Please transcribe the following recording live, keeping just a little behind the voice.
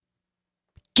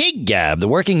Gig Gab, the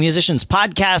Working Musicians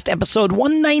Podcast, episode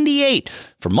 198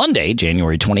 for Monday,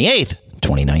 January 28th,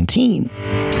 2019.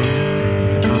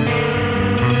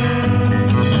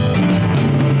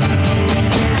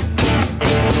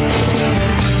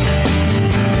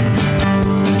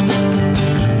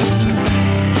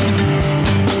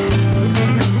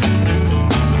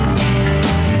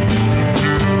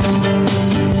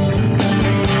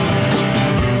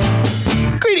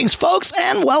 Folks,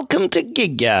 and welcome to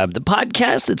Gig Gab, the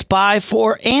podcast that's by,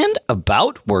 for, and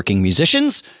about working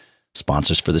musicians.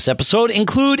 Sponsors for this episode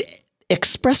include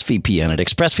ExpressVPN at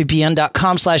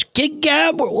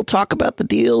expressvpn.com/giggab, where we'll talk about the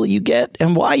deal you get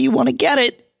and why you want to get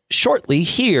it shortly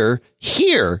here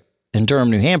in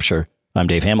Durham, New Hampshire. I'm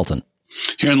Dave Hamilton.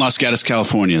 Here in Los Gatos,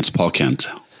 California, it's Paul Kent.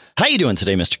 How you doing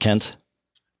today, Mr. Kent?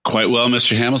 Quite well,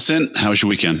 Mr. Hamilton. How was your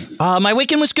weekend? My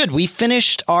weekend was good. We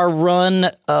finished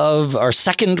our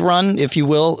second run, if you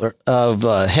will, of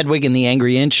Hedwig and the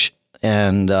Angry Inch.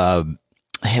 And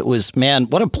it was, man,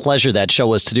 what a pleasure that show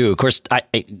was to do. Of course,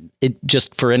 it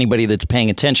just for anybody that's paying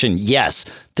attention, yes,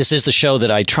 this is the show that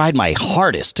I tried my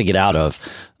hardest to get out of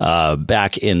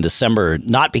back in December,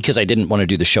 not because I didn't want to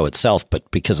do the show itself, but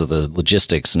because of the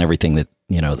logistics and everything that,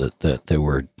 you know, that they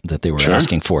were sure.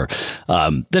 asking for.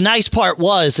 The nice part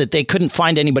was that they couldn't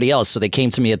find anybody else, so they came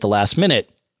to me at the last minute,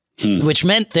 which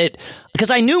meant that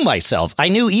because I knew myself, I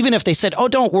knew even if they said, "Oh,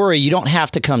 don't worry, you don't have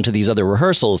to come to these other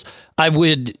rehearsals," I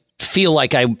would feel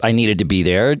like I needed to be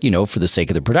there, you know, for the sake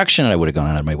of the production. And I would have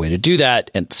gone out of my way to do that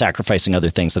and sacrificing other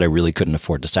things that I really couldn't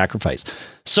afford to sacrifice.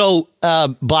 So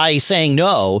by saying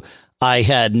no, I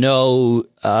had no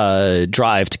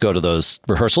drive to go to those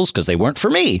rehearsals because they weren't for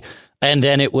me. And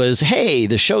then it was, hey,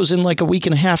 the show's in like a week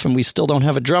and a half and we still don't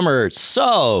have a drummer.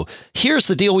 So here's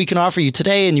the deal we can offer you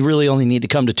today. And you really only need to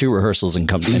come to 2 rehearsals and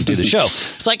come and do the show.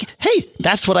 It's like, hey,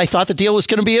 that's what I thought the deal was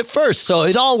going to be at first. So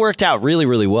it all worked out really,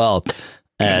 really well.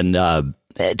 And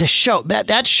the show,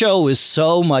 that show was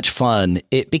so much fun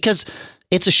because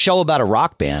it's a show about a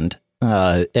rock band.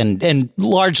 And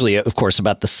largely, of course,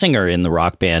 about the singer in the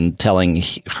rock band telling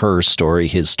her story,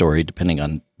 his story, depending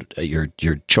on your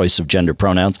choice of gender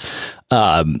pronouns.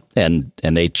 And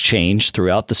they change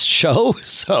throughout the show.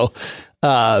 So,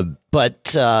 you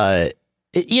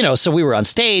know, so we were on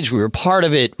stage, we were part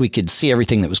of it. We could see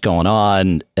everything that was going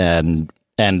on. And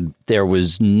there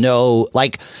was no,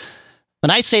 like, when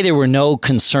I say there were no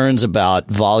concerns about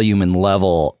volume and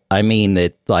level, I mean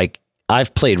that, like,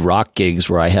 I've played rock gigs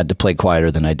where I had to play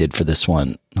quieter than I did for this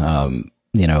one.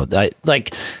 You know,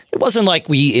 it wasn't like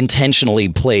we intentionally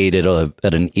played at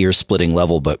an ear-splitting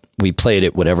level, but we played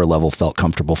at whatever level felt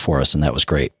comfortable for us, and that was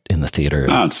great in the theater.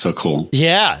 Oh, it's so cool.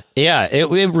 Yeah, it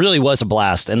really was a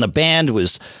blast, and the band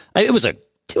was it was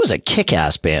a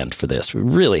kick-ass band for this. We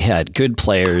really had good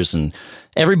players, and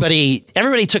everybody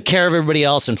took care of everybody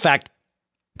else. In fact,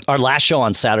 our last show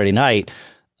on Saturday night,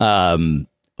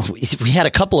 we had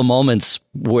a couple of moments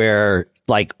where,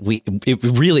 like, it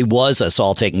really was us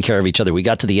all taking care of each other. We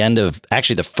got to the end of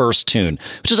actually the first tune,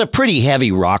 which is a pretty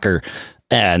heavy rocker,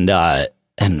 and our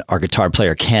guitar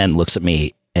player Ken looks at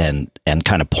me and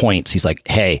kind of points. He's like,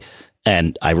 "Hey,"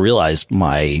 and I realized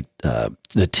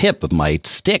the tip of my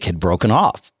stick had broken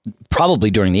off, probably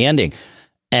during the ending,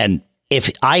 and if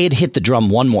I had hit the drum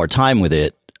one more time with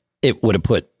it, it would have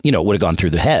would have gone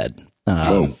through the head.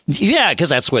 Yeah, because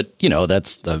that's what,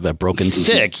 that's the broken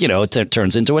stick, it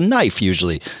turns into a knife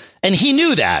usually. And he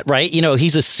knew that, right?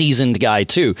 He's a seasoned guy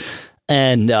too.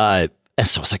 And so I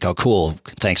was like, oh, cool.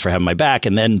 Thanks for having my back.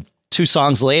 And then 2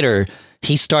 songs later,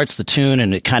 he starts the tune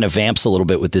and it kind of vamps a little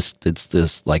bit with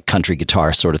this like country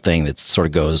guitar sort of thing that sort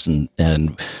of goes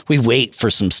and we wait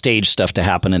for some stage stuff to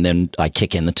happen. And then I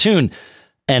kick in the tune.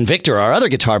 And Victor, our other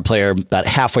guitar player, about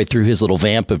halfway through his little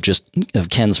vamp of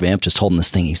Ken's vamp, just holding this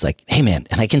thing, he's like, "Hey, man,"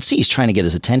 and I can see he's trying to get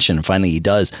his attention. And finally he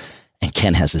does. And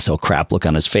Ken has this, oh crap, look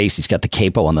on his face. He's got the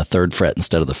capo on the 3rd fret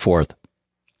instead of the 4th.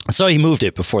 So he moved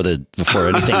it before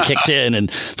anything kicked in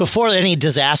and before any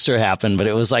disaster happened. But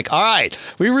it was like, all right,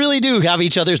 we really do have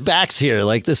each other's backs here.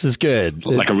 Like, this is good.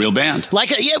 Like a real band.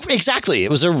 Yeah, exactly.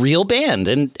 It was a real band.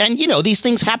 And these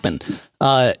things happen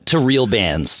to real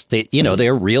bands.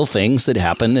 They're real things that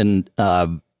happen. And,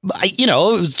 it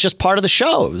was just part of the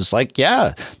show. It was like,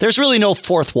 yeah, there's really no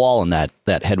fourth wall in that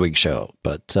Hedwig show.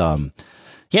 But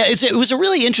yeah, it was a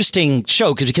really interesting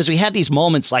show because we had these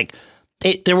moments like,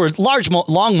 there were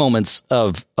long moments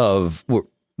of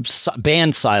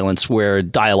band silence where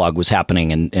dialogue was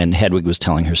happening and Hedwig was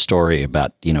telling her story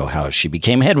about, how she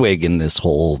became Hedwig and this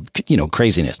whole,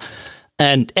 craziness.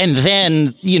 And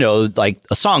then, like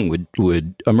a song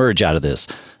would emerge out of this.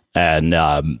 And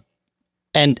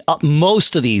And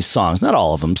most of these songs, not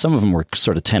all of them, some of them were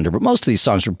sort of tender, but most of these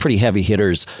songs were pretty heavy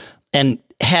hitters and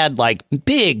had like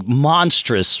big,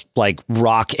 monstrous, like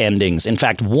rock endings. In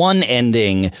fact, one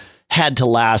ending had to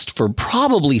last for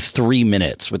probably 3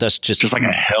 minutes with us just like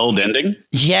a held ending.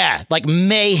 Yeah, like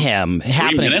mayhem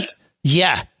happening. 3 minutes?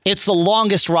 Yeah, it's the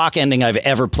longest rock ending I've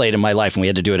ever played in my life, and we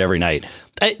had to do it every night.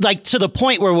 Like to the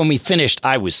point where when we finished,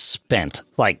 I was spent,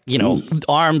 like,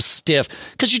 arms stiff,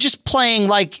 because you're just playing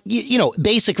like,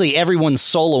 basically everyone's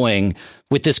soloing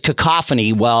with this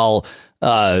cacophony while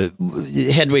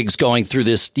Hedwig's going through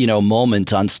this,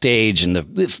 moment on stage, and the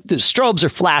strobes are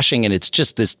flashing, and it's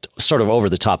just this sort of over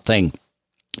the top thing.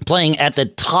 Playing at the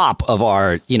top of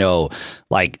our,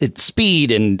 like it's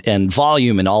speed and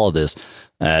volume and all of this.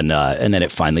 And then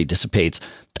it finally dissipates.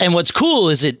 And what's cool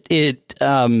is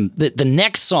the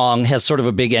next song has sort of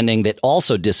a big ending that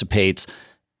also dissipates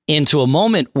into a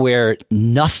moment where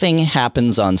nothing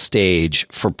happens on stage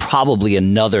for probably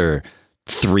another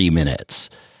 3 minutes.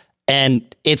 And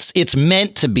it's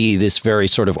meant to be this very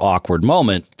sort of awkward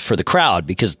moment for the crowd,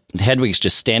 because Hedwig's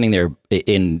just standing there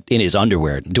in his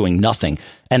underwear doing nothing.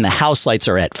 And the house lights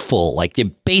are at full. Like, you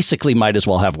basically might as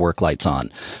well have work lights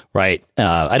on, right?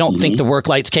 I don't think the work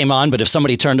lights came on, but if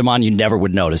somebody turned them on, you never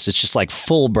would notice. It's just like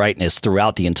full brightness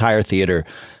throughout the entire theater.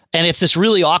 And it's this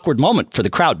really awkward moment for the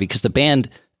crowd, because the band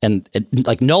and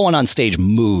like no one on stage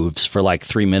moves for like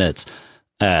 3 minutes.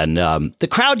 And the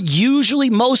crowd usually,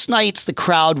 most nights, the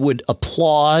crowd would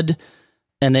applaud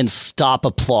and then stop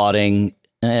applauding.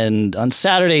 And on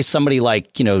Saturday, somebody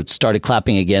started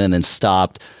clapping again and then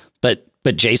stopped.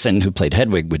 But Jason, who played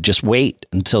Hedwig, would just wait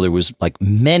until there was like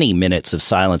many minutes of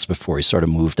silence before he sort of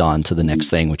moved on to the next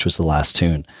thing, which was the last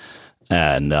tune.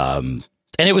 And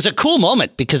it was a cool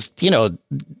moment because,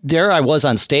 there I was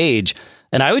on stage.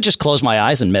 And I would just close my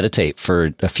eyes and meditate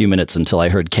for a few minutes until I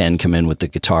heard Ken come in with the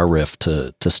guitar riff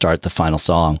to start the final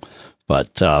song.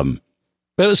 But it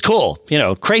was cool,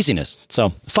 craziness. So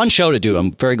fun show to do.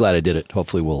 I'm very glad I did it.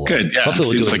 Hopefully we'll good. Yeah, hopefully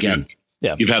we'll do it like again.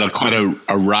 Yeah, you've had quite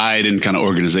a ride and kind of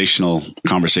organizational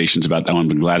conversations about that one.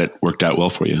 But glad it worked out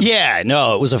well for you. Yeah,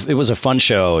 no, it was a fun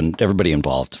show, and everybody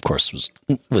involved, of course,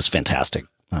 was fantastic.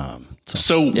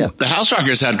 The House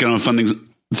Rockers had kind of a fun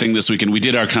thing this weekend. We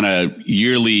did our kind of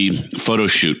yearly photo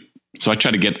shoot. So I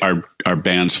try to get our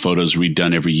band's photos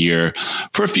redone every year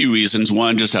for a few reasons.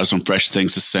 One, just have some fresh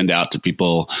things to send out to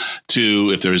people. Two,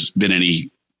 if there's been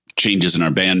any changes in our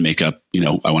band makeup, I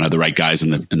want to have the right guys in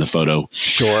the photo.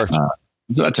 Sure.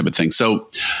 So that type of thing. So,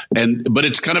 but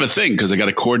it's kind of a thing because I got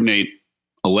to coordinate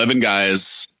 11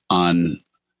 guys on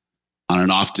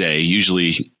an off day.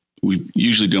 We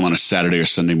usually do them on a Saturday or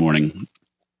Sunday morning.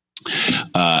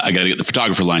 I got to get the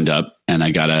photographer lined up, and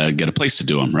I got to get a place to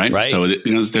do them. Right. So,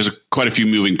 there's quite a few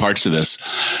moving parts to this.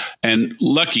 And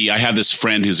lucky, I have this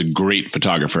friend who's a great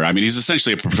photographer. I mean, he's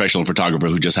essentially a professional photographer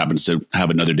who just happens to have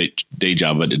another day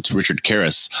job, but it's Richard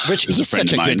Karras. He's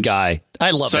such a good guy.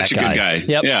 I love that guy. Such a good guy.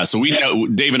 Yep. Yeah. So we know,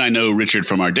 Dave and I know Richard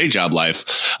from our day job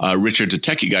life. Richard's a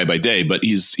techie guy by day, but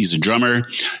he's a drummer.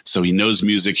 So he knows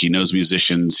music. He knows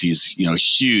musicians. He's, a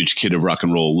huge kid of rock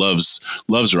and roll, loves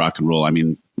rock and roll. I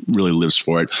mean, really lives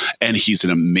for it. And he's an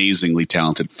amazingly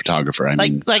talented photographer. I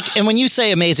mean, and when you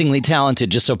say amazingly talented,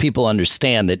 just so people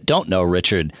understand that don't know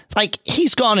Richard,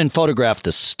 he's gone and photographed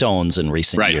the Stones in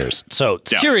recent years. So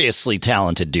seriously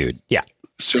talented dude. Yeah.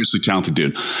 Seriously talented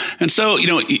dude. And so,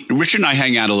 Richard and I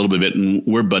hang out a little bit, and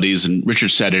we're buddies, and Richard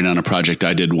sat in on a project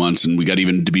I did once, and we got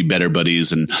even to be better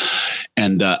buddies. And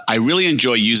I really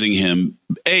enjoy using him,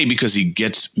 because he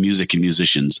gets music and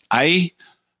musicians. I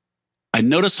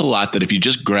notice a lot that if you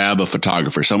just grab a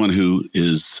photographer, someone who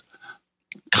is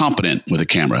competent with a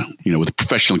camera, with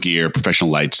professional gear,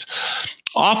 professional lights,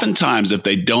 oftentimes if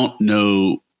they don't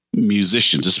know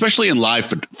musicians, especially in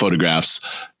live photographs,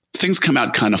 things come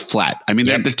out kind of flat. I mean,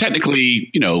 they're technically,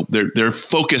 they're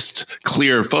focused,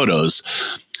 clear photos,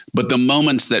 but the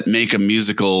moments that make a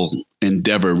musical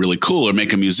endeavor really cool or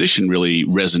make a musician really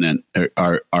resonant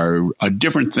are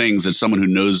different things than someone who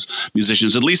knows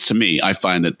musicians. At least to me, I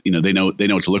find that, they know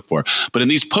what to look for. But in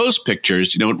these post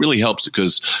pictures, it really helps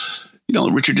because,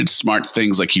 Richard did smart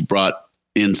things, like he brought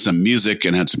in some music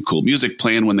and had some cool music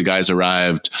playing when the guys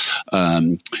arrived.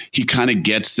 He kind of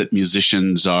gets that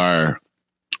musicians are,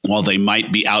 while they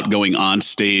might be outgoing on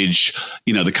stage,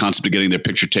 the concept of getting their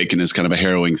picture taken is kind of a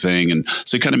harrowing thing. And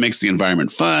so he kind of makes the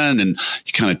environment fun, and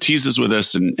he kind of teases with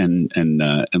us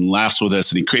and laughs with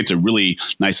us, and he creates a really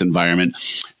nice environment.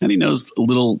 And he knows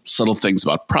little subtle things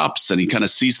about props, and he kind of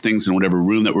sees things in whatever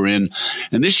room that we're in.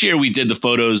 And this year we did the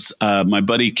photos. My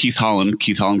buddy Keith Holland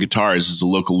Guitars is a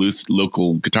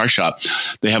local guitar shop.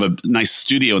 They have a nice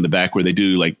studio in the back where they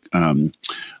do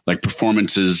like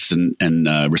performances and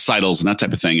recitals and that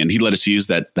type of thing. And he let us use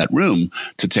that room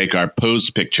to take our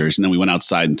posed pictures. And then we went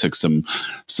outside and took some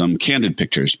candid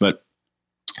pictures. But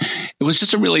it was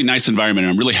just a really nice environment.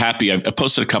 And I'm really happy. I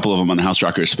posted a couple of them on the House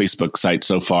Rockers Facebook site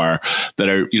so far that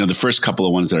are, the first couple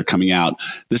of ones that are coming out.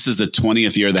 This is the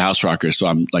 20th year of the House Rockers. So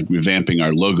I'm like revamping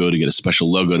our logo to get a special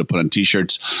logo to put on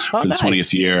t-shirts for the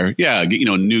 20th year. Yeah. A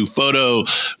new photo.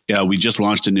 Yeah. We just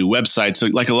launched a new website. So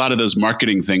like a lot of those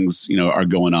marketing things, are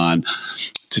going on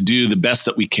to do the best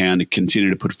that we can to continue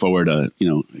to put forward a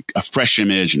fresh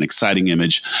image, an exciting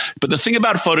image. But the thing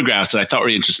about photographs that I thought were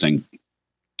interesting,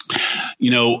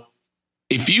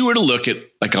 if you were to look at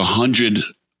like 100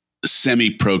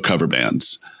 semi-pro cover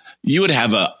bands, you would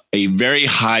have a very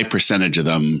high percentage of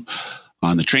them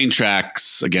on the train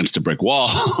tracks against a brick wall.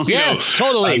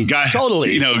 Totally.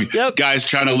 Yep. Guys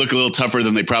trying to look a little tougher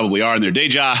than they probably are in their day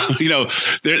job.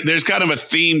 There's kind of a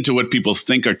theme to what people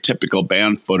think are typical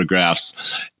band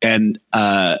photographs. And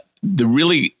the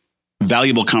really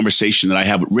valuable conversation that I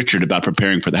have with Richard about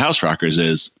preparing for the House Rockers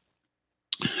is,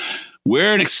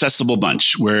 we're an accessible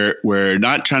bunch. We're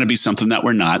not trying to be something that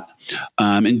we're not.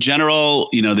 In general,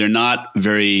 they're not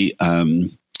very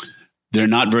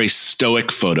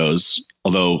stoic photos.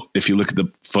 Although if you look at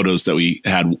the photos that we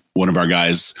had, one of our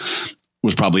guys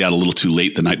was probably out a little too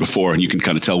late the night before, and you can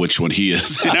kind of tell which one he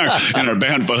is in our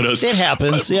band photos. It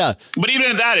happens, yeah. But even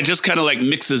at that, it just kind of like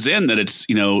mixes in that it's,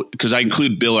 because I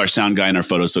include Bill, our sound guy, in our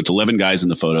photos. So it's 11 guys in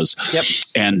the photos. Yep.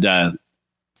 And,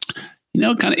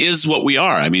 kind of is what we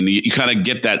are. I mean, you kind of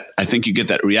get that. I think you get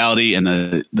that reality. And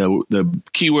the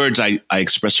keywords I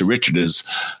express to Richard is,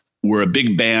 we're a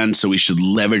big band, so we should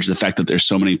leverage the fact that there's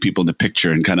so many people in the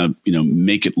picture and kind of,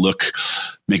 make it look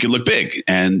big.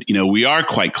 And, we are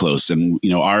quite close. And,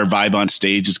 our vibe on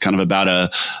stage is kind of about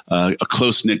a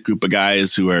close knit group of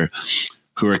guys who are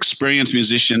experienced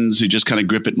musicians who just kind of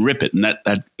grip it and rip it. And that,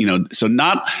 so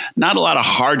not a lot of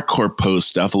hardcore pose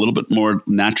stuff, a little bit more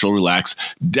natural, relaxed,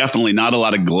 definitely not a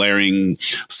lot of glaring,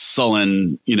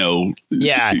 sullen, you don't need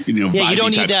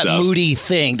that stuff. Moody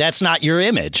thing. That's not your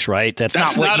image, right? That's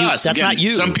not us. That's not you.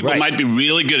 Some people might be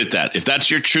really good at that. If that's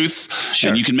your truth, sure,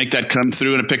 and you can make that come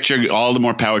through in a picture, all the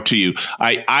more power to you.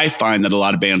 I find that a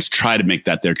lot of bands try to make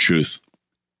that their truth,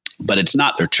 but it's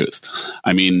not their truth.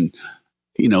 I mean,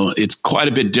 it's quite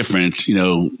a bit different,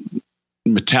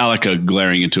 Metallica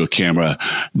glaring into a camera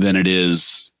than it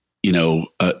is,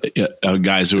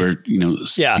 guys who are,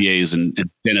 CPAs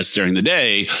and dentists during the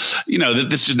day,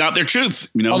 that's just not their truth.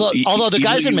 Although the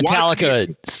guys in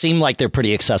Metallica seem like they're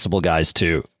pretty accessible guys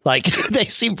too. Like they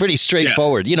seem pretty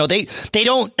straightforward. Yeah.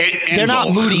 They're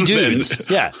not moody dudes.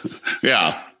 Yeah.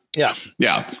 Yeah.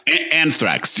 Yeah.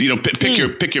 Anthrax,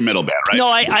 pick your middle band, right? No,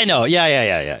 I know.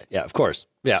 Yeah. Of course.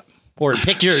 Yeah. Or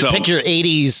pick your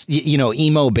 80s,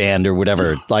 emo band or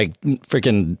whatever, like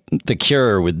freaking The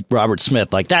Cure with Robert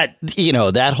Smith, like that,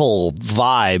 that whole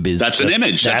vibe is. That's an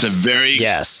image. That's a very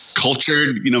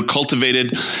cultured,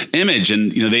 cultivated image.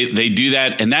 And, they do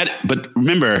that but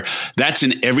remember, that's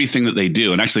in everything that they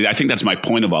do. And actually, I think that's my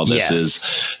point of all this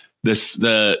is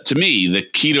to me, the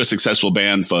key to a successful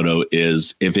band photo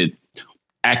is if it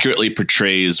accurately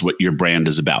portrays what your brand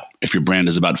is about. If your brand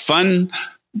is about fun,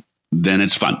 then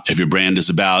it's fun. If your brand is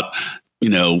about,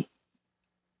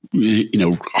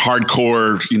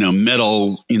 hardcore,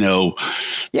 metal,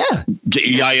 get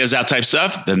your yayas out type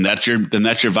stuff, then that's your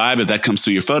vibe. If that comes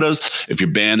through your photos, if your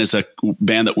band is a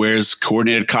band that wears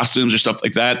coordinated costumes or stuff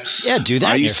like that, do that.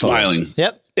 Are you smiling? Photos.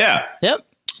 Yep. Yeah. Yep.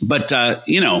 But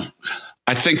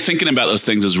I think thinking about those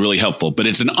things is really helpful, but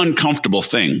it's an uncomfortable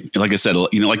thing. Like I said,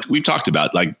 like we've talked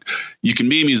about, like you can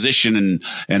be a musician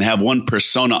and have one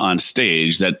persona on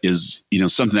stage that is,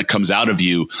 something that comes out of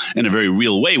you in a very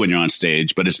real way when you're on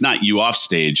stage, but it's not you off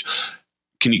stage.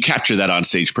 Can you capture that on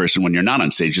stage person when you're not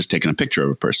on stage, just taking a picture of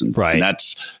a person? Right. And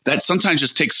that sometimes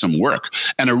just takes some work,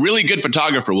 and a really good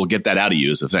photographer will get that out of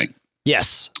you is the thing.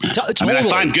 Yes. Totally. I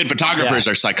find good photographers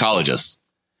are psychologists.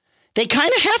 They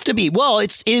kind of have to be. Well,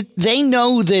 they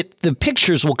know that the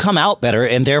pictures will come out better,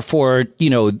 and therefore,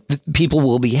 people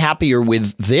will be happier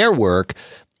with their work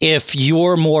if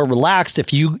you're more relaxed.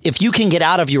 If you can get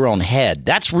out of your own head.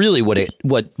 That's really what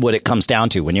it comes down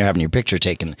to when you're having your picture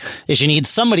taken. Is you need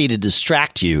somebody to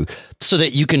distract you so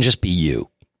that you can just be you.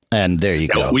 And there you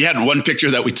go. We had one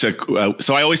picture that we took.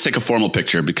 So I always take a formal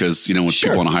picture because, when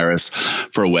people want to hire us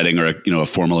for a wedding or a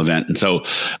formal event. And so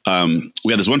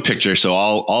we had this one picture. So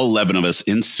all 11 of us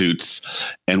in suits,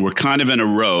 and we're kind of in a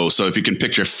row. So if you can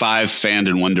picture 5 fanned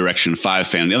in one direction, 5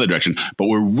 fanned in the other direction, but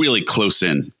we're really close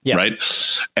in. Right.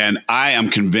 And I am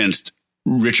convinced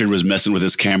Richard was messing with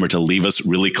his camera to leave us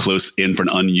really close in for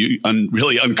an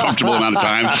really uncomfortable amount of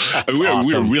time. We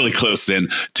were really close in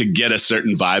to get a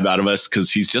certain vibe out of us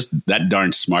because he's just that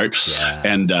darn smart.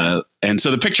 Yeah. And so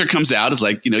the picture comes out as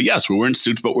like, yes, we're wearing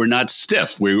suits, but we're not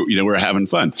stiff. We're having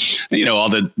fun. And, all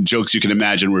the jokes you can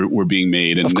imagine were being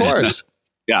made. And, of course.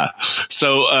 Yeah.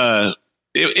 So,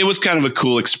 it was kind of a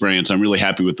cool experience. I'm really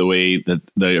happy with the way that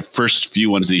the first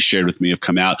few ones that he shared with me have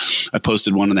come out. I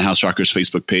posted one on the House Rockers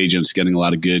Facebook page, and it's getting a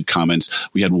lot of good comments.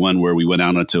 We had one where we went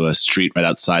out onto a street right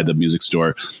outside the music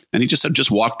store, and he just said, just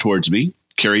walk towards me,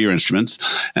 carry your instruments.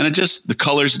 And the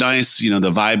color's nice. The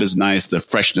vibe is nice. The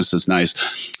freshness is nice.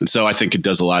 And so I think it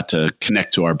does a lot to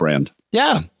connect to our brand.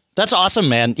 Yeah. That's awesome,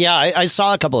 man. Yeah, I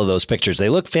saw a couple of those pictures. They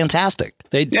look fantastic.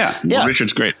 Yeah.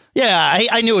 Richard's great. Yeah,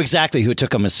 I knew exactly who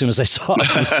took them as soon as I saw them.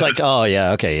 It's like, oh,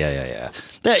 yeah, okay, yeah.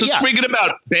 Speaking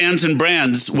about bands and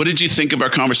brands, what did you think of our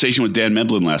conversation with Dan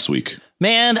Medlin last week?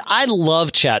 Man, I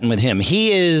love chatting with him.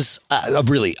 He is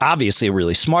obviously a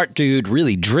really smart dude,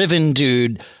 really driven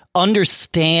dude,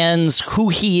 understands who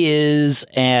he is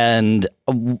and,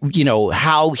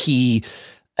 how he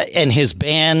and his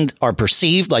band are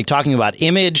perceived, like talking about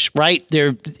image, right?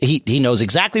 He knows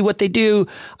exactly what they do.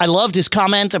 I loved his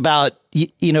comment about,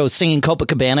 singing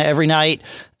Copacabana every night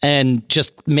and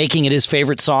just making it his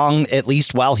favorite song, at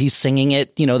least while he's singing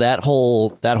it, that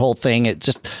whole thing. It's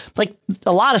just like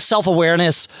a lot of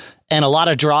self-awareness and a lot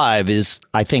of drive is,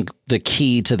 I think, the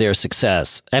key to their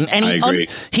success. And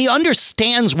he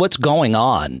understands what's going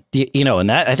on, and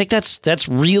that I think that's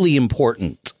really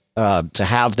important. To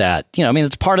have that,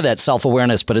 it's part of that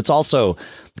self-awareness, but it's also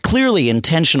clearly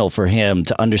intentional for him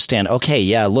to understand, okay,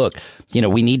 yeah, look,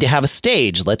 we need to have a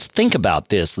stage. Let's think about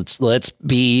this. Let's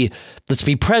be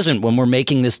present when we're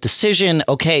making this decision.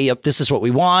 Okay, yep, this is what we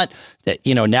want.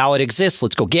 Now it exists.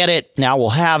 Let's go get it. Now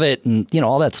we'll have it. And,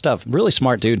 all that stuff. Really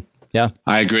smart, dude. Yeah,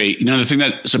 I agree. The thing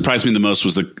that surprised me the most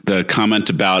was the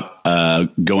comment about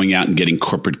going out and getting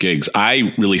corporate gigs.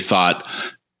 I really thought,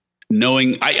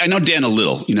 I know Dan a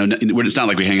little, it's not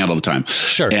like we hang out all the time.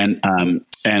 Sure. And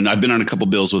I've been on a couple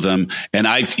bills with him, and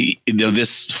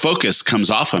this focus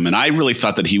comes off him. And I really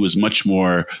thought that he was much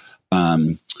more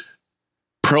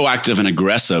proactive and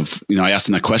aggressive. I asked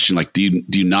him that question, like, do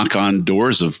you knock on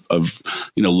doors of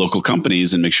local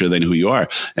companies and make sure they know who you are?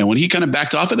 And when he kind of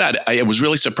backed off of that, I was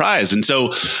really surprised. And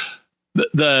so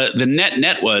the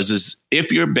net was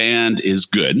if your band is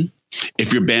good,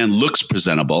 if your band looks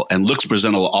presentable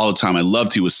all the time. I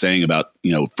loved he was saying about,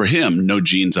 for him, no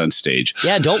jeans on stage.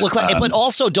 Yeah. Don't look like, but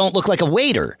also don't look like a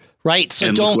waiter. Right. So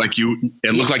look like you're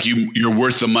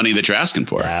worth the money that you're asking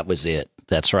for. That was it.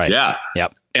 That's right. Yeah.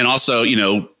 Yep. And also,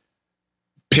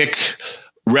 pick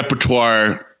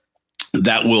repertoire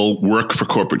that will work for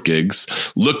corporate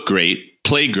gigs, look great,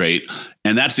 play great.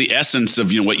 And that's the essence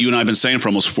of, what you and I have been saying for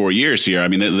almost 4 years here. I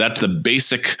mean, that's the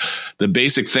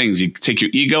basic things. You take your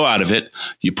ego out of it.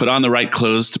 You put on the right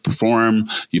clothes to perform.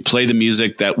 You play the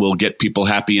music that will get people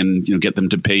happy and, get them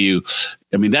to pay you.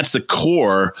 I mean, that's the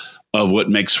core of what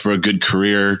makes for a good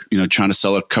career, trying to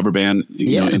sell a cover band,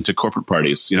 into corporate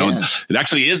parties, It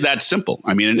actually is that simple.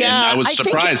 I mean, and I was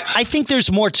surprised. I think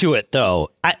there's more to it, though.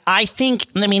 I think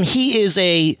he is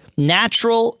a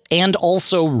natural and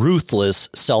also ruthless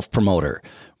self-promoter,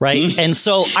 right? Mm-hmm. And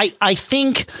so I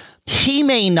think he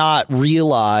may not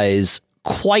realize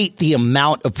quite the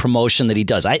amount of promotion that he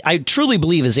does. I truly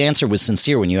believe his answer was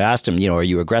sincere when you asked him, are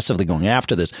you aggressively going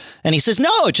after this? And he says,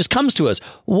 no, it just comes to us.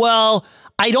 Well,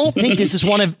 I don't think this is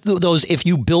one of those, if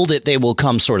you build it, they will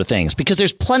come sort of things, because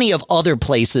there's plenty of other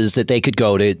places that they could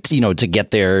go to get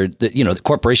the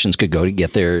corporations could go to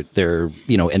get their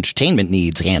entertainment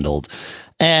needs handled.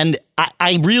 And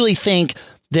I really think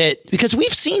that, because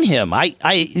we've seen him,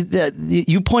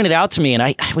 you pointed out to me, and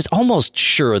I was almost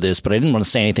sure of this, but I didn't want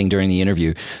to say anything during the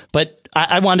interview, but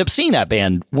I wound up seeing that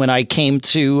band when I came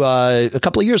to a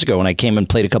couple of years ago, when I came and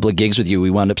played a couple of gigs with you. We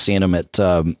wound up seeing them at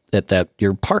that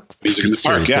your park Music in the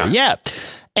Park, yeah.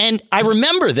 And I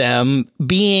remember them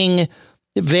being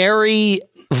very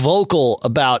vocal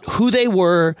about who they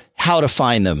were, how to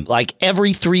find them. Like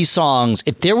every 3 songs,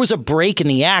 if there was a break in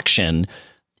the action,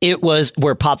 it was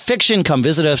where Pop Fiction come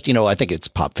visit us. I think it's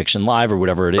Pop Fiction Live or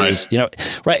whatever it is,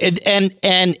 right. And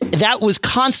that was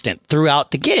constant throughout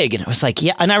the gig. And it was like,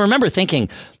 yeah. And I remember thinking,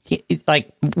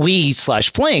 like,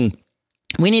 Fling,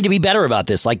 we need to be better about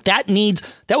this. Like that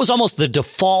was almost the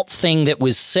default thing that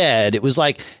was said. It was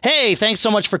like, hey, thanks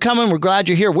so much for coming. We're glad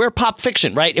you're here. We're Pop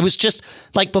Fiction, right? It was just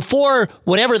like before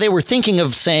whatever they were thinking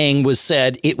of saying was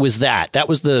said, it was that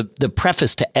was the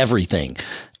preface to everything.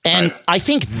 And I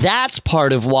think that's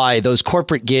part of why those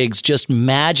corporate gigs just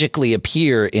magically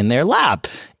appear in their lap,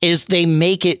 is they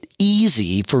make it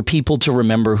easy for people to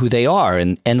remember who they are.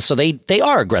 And so they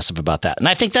are aggressive about that. And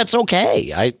I think that's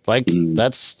okay.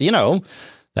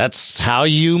 That's how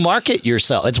you market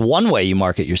yourself. It's one way you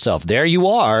market yourself. There you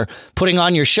are putting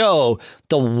on your show.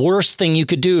 The worst thing you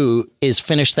could do is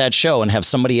finish that show and have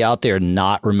somebody out there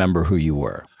not remember who you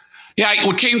were. Yeah.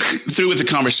 What came through with the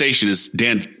conversation is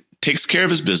Dan takes care of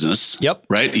his business. Yep.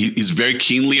 Right. He's very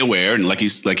keenly aware. And like he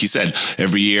said,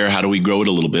 every year, how do we grow it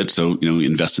a little bit? So,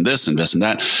 invest in this, invest in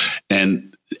that.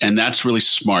 And that's really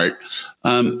smart.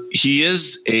 He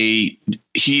is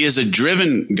a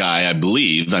driven guy, I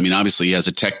believe. I mean, obviously he has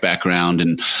a tech background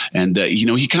and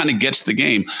he kind of gets the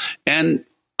game. And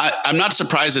I'm not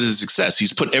surprised at his success.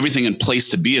 He's put everything in place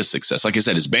to be a success. Like I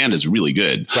said, his band is really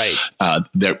good. Right.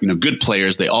 They're good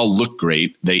players. They all look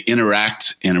great. They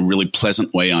interact in a really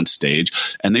pleasant way on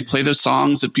stage, and they play those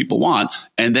songs that people want.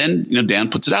 And then Dan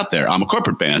puts it out there. I'm a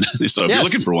corporate band, so if you're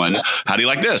looking for one, how do you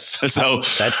like this? So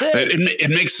that's it.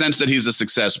 It makes sense that he's a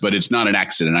success, but it's not an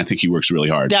accident. I think he works really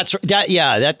hard. I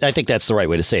think that's the right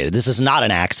way to say it. This is not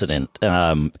an accident,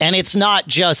 and it's not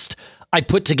just, I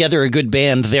put together a good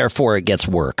band, therefore it gets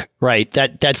work, right? I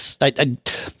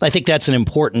think that's an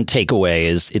important takeaway.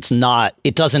 Is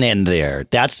it doesn't end there.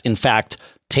 That's in fact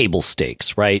table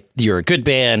stakes, right? You're a good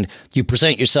band, you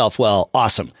present yourself well,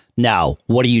 awesome. Now,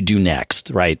 what do you do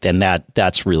next, right? And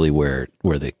that's really where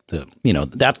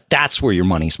that's where your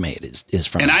money's made is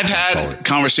from. And I've had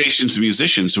conversations with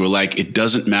musicians who are like, it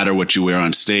doesn't matter what you wear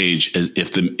on stage,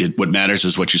 what matters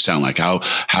is what you sound like.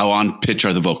 How on pitch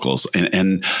are the vocals?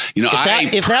 And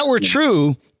if that were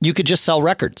true, you could just sell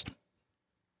records.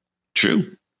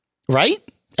 True, right?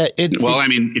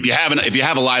 If you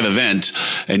have a live event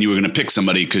and you were going to pick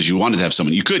somebody because you wanted to have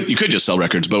someone, you could just sell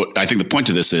records. But I think the point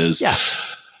of this is,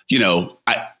 the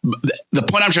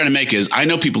point I'm trying to make is I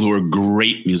know people who are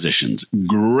great musicians,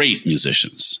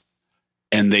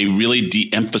 and they really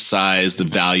de-emphasize the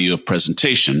value of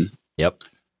presentation. Yep.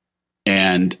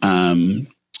 And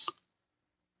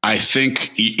I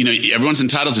think, everyone's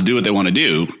entitled to do what they want to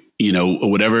do,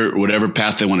 whatever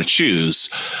path they want to choose.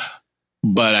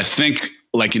 But I think,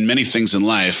 like in many things in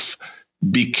life,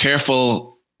 be careful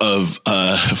of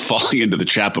falling into the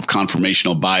trap of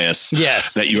confirmational bias.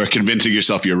 Yes. That you are convincing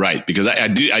yourself you're right. Because I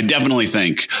definitely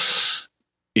think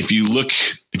if you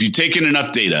take in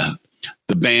enough data,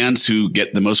 the bands who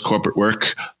get the most corporate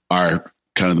work are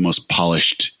kind of the most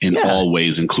polished in all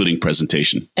ways, including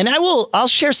presentation. And I'll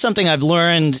share something I've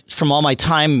learned from all my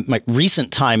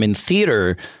recent time in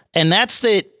theater. And that's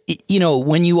that,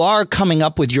 when you are coming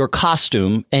up with your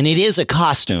costume, and it is a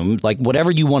costume, like whatever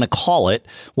you want to call it,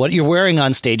 what you're wearing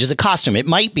on stage is a costume. It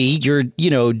might be your,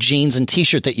 jeans and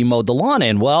t-shirt that you mowed the lawn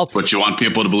in. Well, what you want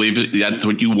people to believe, that's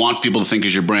what you want people to think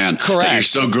is your brand. Correct. That you're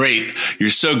so great. You're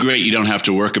so great. You don't have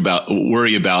to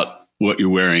worry about what you're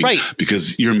wearing, right?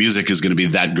 Because your music is going to be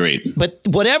that great. But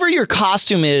whatever your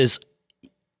costume is,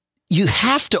 you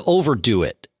have to overdo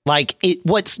it. Like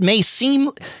what may seem,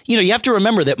 you have to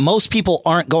remember that most people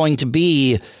aren't going to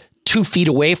be 2 feet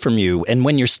away from you. And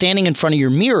when you're standing in front of your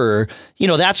mirror,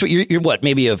 that's what you're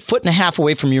maybe 1.5 feet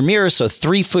away from your mirror. So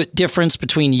 3 foot difference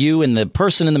between you and the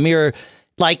person in the mirror.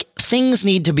 Like things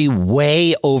need to be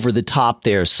way over the top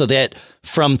there so that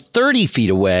from 30 feet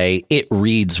away, it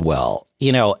reads well,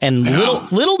 and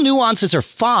little nuances are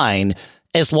fine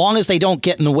as long as they don't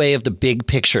get in the way of the big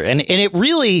picture. And it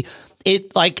really,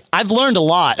 I've learned a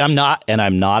lot. I'm not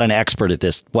an expert at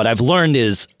this. What I've learned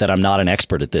is that I'm not an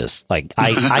expert at this. Like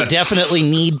I definitely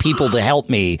need people to help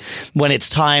me when it's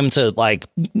time to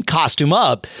costume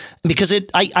up, because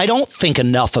I don't think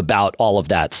enough about all of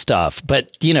that stuff.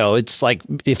 But it's like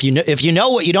if you know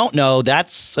what you don't know,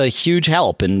 that's a huge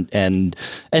help. And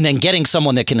then getting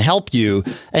someone that can help you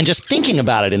and just thinking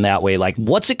about it in that way, like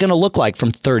what's it going to look like from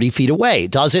 30 feet away?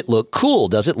 Does it look cool?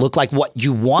 Does it look like what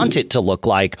you want it to look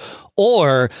like?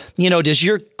 Or, does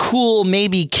your cool,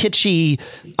 maybe kitschy,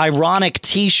 ironic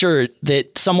T-shirt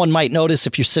that someone might notice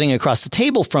if you're sitting across the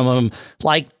table from them,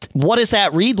 what does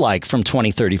that read like from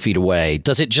 20, 30 feet away?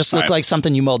 Does it just look like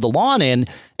something you mowed the lawn in?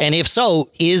 And if so,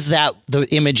 is that the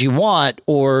image you want,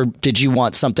 or did you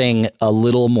want something a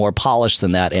little more polished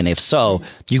than that? And if so,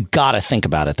 you got to think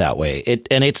about it that way.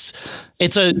 It's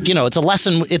a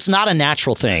lesson. It's not a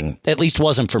natural thing. At least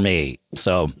wasn't for me.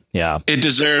 So, yeah. It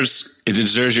deserves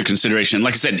your consideration.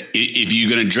 Like I said, if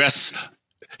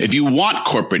you want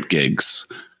corporate gigs,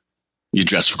 you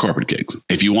dress for corporate gigs.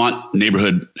 If you want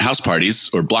neighborhood house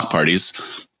parties or block parties,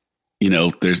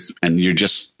 and you're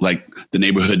just like the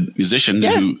neighborhood musician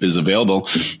who is available,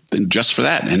 then dress for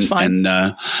that. And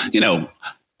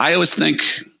I always think,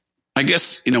 I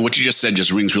guess, what you just said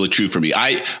just rings really true for me.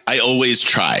 I always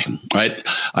try, right?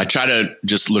 I try to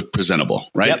just look presentable,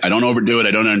 right? Yep. I don't overdo it.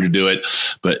 I don't underdo it,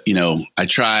 but I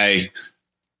try,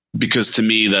 because to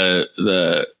me,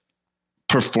 the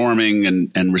performing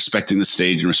and respecting the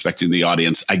stage and respecting the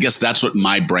audience, I guess that's what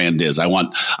my brand is. I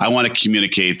want to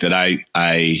communicate that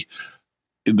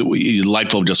the light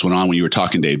bulb just went on when you were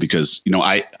talking, Dave, because,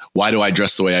 why do I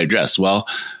dress the way I dress? Well,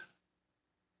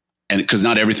 and because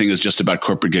not everything is just about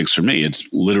corporate gigs for me.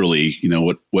 It's literally,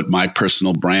 what my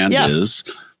personal brand is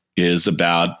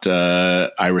about.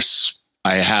 This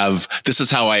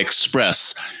is how I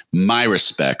express my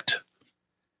respect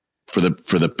for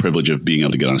the privilege of being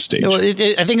able to get on a stage. Well,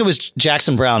 I think it was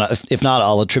Jackson Browne. If not,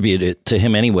 I'll attribute it to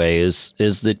him anyway. Is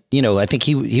that I think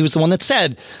he was the one that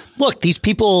said, "Look, these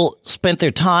people spent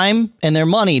their time and their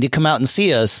money to come out and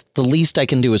see us. The least I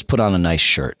can do is put on a nice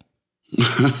shirt."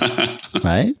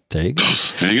 Right? There you go.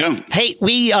 There you go. Hey,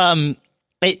 we on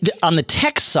the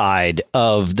tech side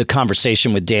of the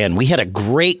conversation with Dan, we had a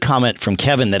great comment from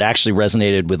Kevin that actually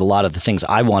resonated with a lot of the things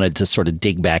I wanted to sort of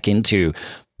dig back into.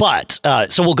 But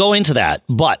so we'll go into that.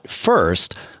 But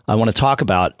first, I want to talk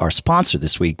about our sponsor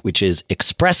this week, which is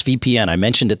ExpressVPN. I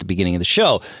mentioned at the beginning of the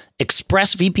show,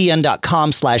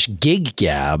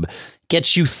 expressvpn.com/giggab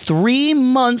gets you 3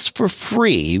 months for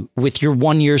free with your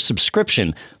 1-year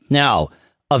subscription. Now,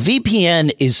 a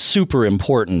VPN is super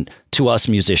important to us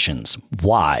musicians.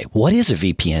 Why? What is a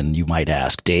VPN, you might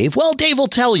ask, Dave? Well, Dave will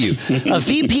tell you. A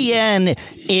VPN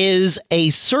is a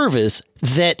service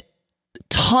that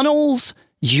tunnels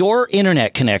your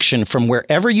internet connection from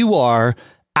wherever you are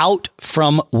out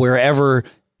from wherever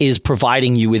is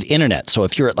providing you with internet. So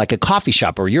if you're at like a coffee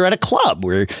shop or you're at a club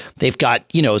where they've got,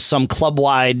 some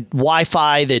club-wide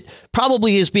Wi-Fi that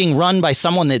probably is being run by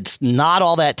someone that's not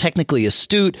all that technically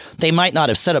astute, they might not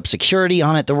have set up security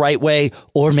on it the right way,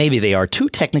 or maybe they are too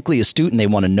technically astute and they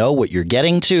want to know what you're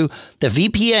getting to. The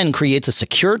VPN creates a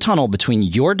secure tunnel between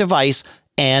your device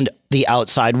and the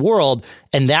outside world.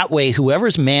 And that way,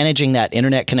 whoever's managing that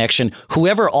internet connection,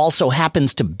 whoever also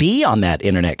happens to be on that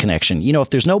internet connection, if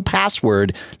there's no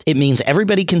password, it means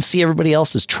everybody can see everybody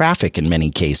else's traffic in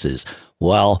many cases.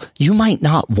 Well, you might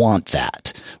not want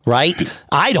that, right?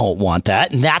 I don't want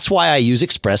that. And that's why I use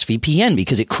ExpressVPN,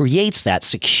 because it creates that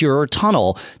secure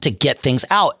tunnel to get things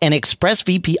out. And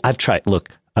ExpressVPN,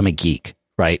 I'm a geek,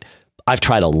 right? I've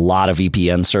tried a lot of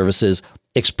VPN services.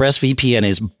 ExpressVPN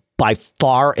is by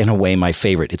far and away my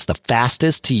favorite. It's the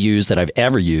fastest to use that I've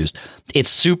ever used. It's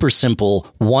super simple.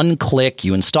 One click,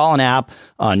 you install an app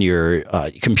on your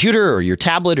computer or your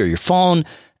tablet or your phone,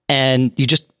 and you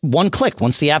just one click.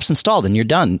 Once the app's installed and you're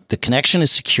done, the connection is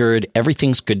secured.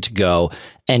 Everything's good to go.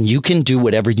 And you can do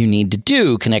whatever you need to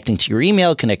do, connecting to your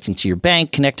email, connecting to your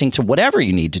bank, connecting to whatever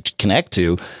you need to connect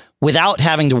to, without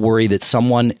having to worry that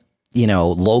someone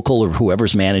local or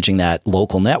whoever's managing that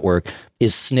local network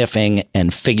is sniffing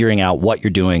and figuring out what you're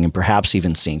doing and perhaps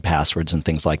even seeing passwords and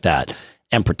things like that.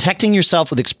 And protecting yourself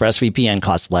with ExpressVPN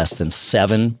costs less than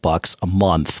 $7 a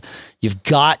month. You've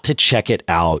got to check it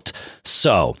out.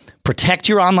 So protect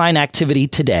your online activity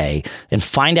today and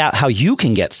find out how you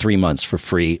can get 3 months for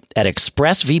free at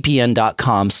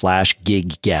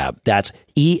expressvpn.com/giggab. That's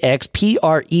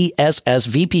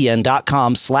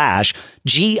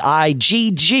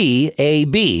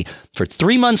expressvpn.com/giggab for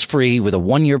 3 months free with a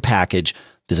 1-year package.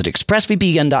 Visit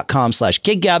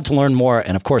expressvpn.com/giggab to learn more.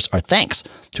 And of course, our thanks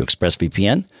to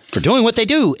ExpressVPN for doing what they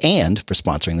do and for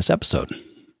sponsoring this episode.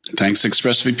 Thanks,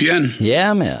 ExpressVPN.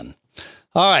 Yeah, man.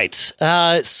 All right.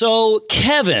 So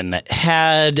Kevin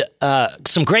had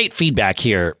some great feedback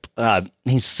here.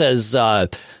 He says, a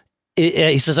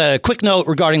quick note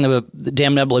regarding the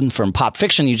Dan Neblin from Pop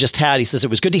Fiction you just had. He says, it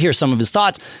was good to hear some of his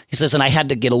thoughts. He says, and I had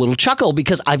to get a little chuckle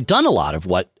because I've done a lot of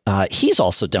what he's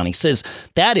also done. He says,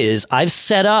 that is, I've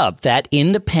set up that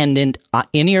independent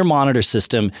in-ear monitor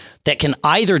system that can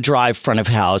either drive front of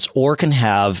house or can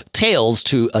have tails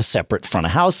to a separate front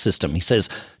of house system. He says,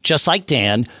 just like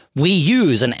Dan, we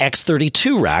use an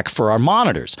X32 rack for our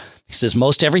monitors. He says,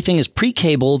 most everything is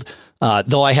pre-cabled,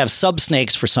 though I have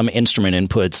sub-snakes for some instrument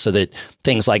inputs so that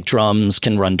things like drums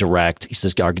can run direct. He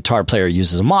says our guitar player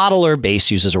uses a modeler,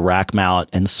 bass uses a rack mount,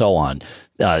 and so on.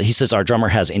 He says our drummer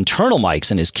has internal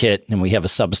mics in his kit, and we have a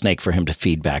sub-snake for him to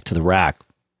feed back to the rack.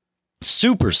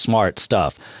 Super smart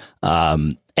stuff.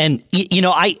 And,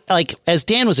 I like, as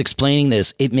Dan was explaining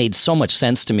this, it made so much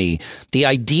sense to me. The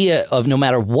idea of no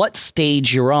matter what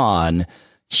stage you're on,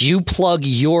 you plug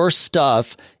your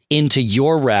stuff into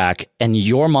your rack and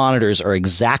your monitors are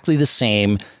exactly the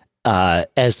same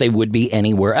as they would be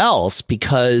anywhere else,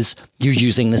 because you're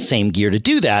using the same gear to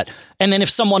do that. And then if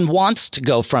someone wants to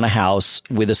go front of house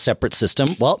with a separate system,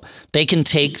 well, they can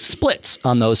take splits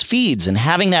on those feeds, and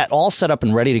having that all set up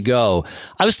and ready to go.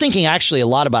 I was thinking actually a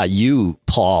lot about you,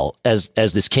 Paul, as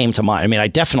this came to mind. I mean, I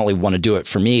definitely want to do it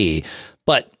for me,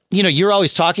 but you're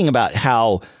always talking about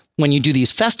how when you do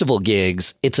these festival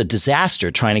gigs, it's a disaster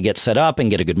trying to get set up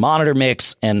and get a good monitor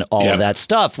mix and all of that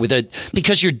stuff with it,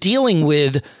 because you're dealing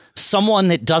with someone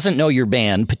that doesn't know your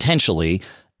band potentially,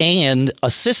 and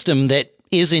a system that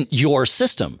isn't your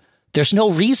system. There's no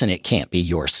reason it can't be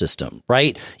your system,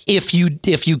 right? If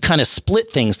you kind of split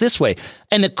things this way.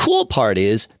 And the cool part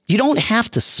is you don't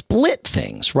have to split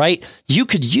things, right? You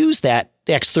could use that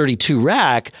X32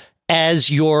 rack as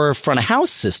your front of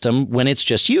house system when it's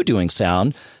just you doing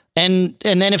sound. And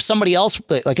then if somebody else,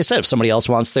 like I said, if somebody else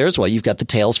wants theirs, well, you've got the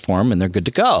tails for them and they're good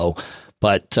to go.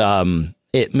 But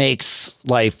it makes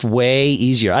life way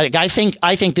easier. I think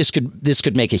this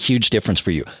could make a huge difference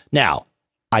for you. Now,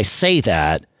 I say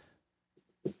that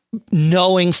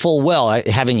knowing full well,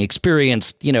 having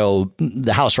experienced,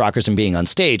 the house rockers and being on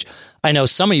stage, I know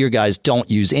some of your guys don't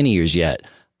use in-ears yet.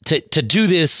 To do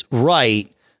this right,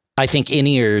 I think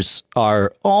in-ears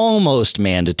are almost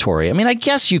mandatory. I mean, I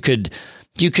guess you could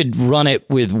run it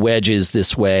with wedges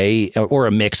this way, or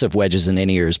a mix of wedges and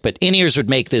in-ears, but in-ears would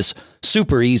make this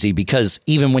super easy, because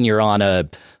even when you're on a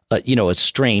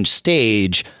strange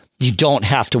stage, you don't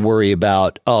have to worry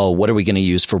about, what are we going to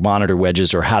use for monitor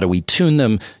wedges, or how do we tune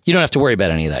them? You don't have to worry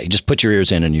about any of that. You just put your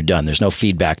ears in and you're done. There's no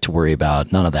feedback to worry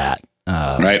about. None of that.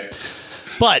 Right.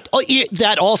 But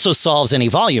that also solves any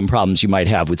volume problems you might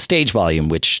have with stage volume,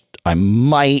 which I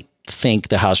might think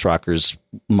the house rockers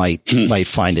might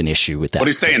find an issue with that. What are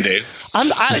you saying, Dave?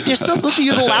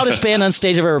 You're the loudest band on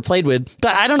stage I've ever played with,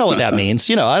 but I don't know what that means.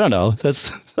 I don't know.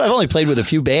 I've only played with a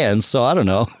few bands, so I don't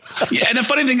know. Yeah, and the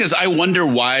funny thing is, I wonder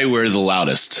why we're the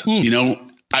loudest.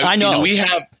 I know we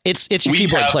have. It's your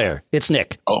keyboard player. It's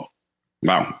Nick. Oh,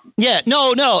 wow. Yeah,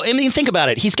 no. I mean, think about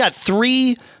it. He's got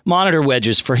 3 monitor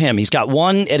wedges for him. He's got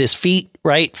one at his feet,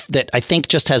 right, that I think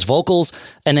just has vocals.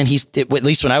 And then at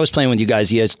least when I was playing with you guys,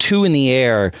 he has 2 in the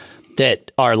air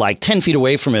that are like 10 feet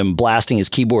away from him, blasting his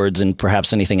keyboards and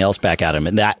perhaps anything else back at him.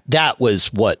 And that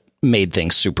was what made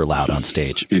things super loud on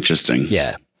stage. Interesting.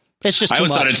 Yeah. It's just I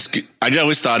always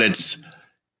thought it's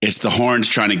the horns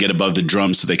trying to get above the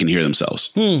drums so they can hear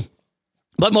themselves.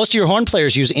 But most of your horn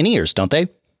players use in-ears, don't they?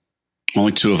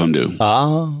 Only 2 of them do.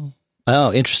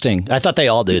 Oh, interesting. I thought they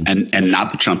all did. And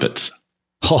not the trumpets.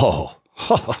 Oh.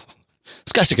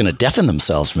 These guys are going to deafen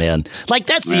themselves, man. Like,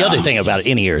 that's the other thing about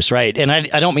in-ears, right? And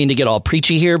I don't mean to get all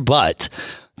preachy here, but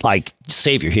like,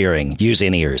 save your hearing, use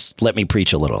in-ears. Let me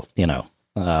preach a little,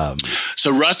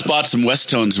 So Russ bought some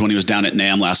West-Tones when he was down at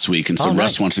NAMM last week. And so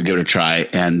Russ wants to give it a try.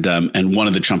 And one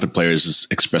of the trumpet players has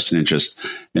expressed an interest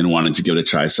in wanting to give it a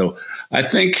try. So I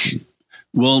think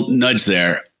we'll nudge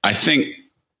there. I think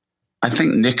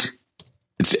Nick,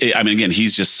 again,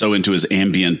 he's just so into his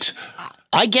ambient.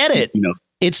 I get it.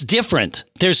 It's different.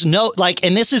 There's no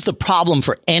and this is the problem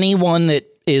for anyone that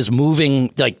is moving,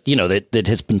 that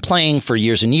has been playing for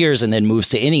years and years and then moves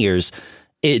to in-ears.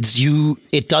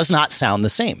 It does not sound the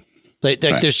same.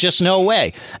 There's just no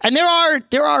way. And there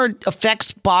are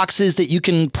effects boxes that you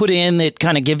can put in that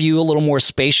kind of give you a little more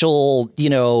spatial,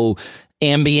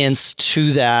 ambience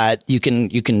to that. You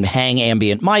can hang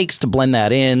ambient mics to blend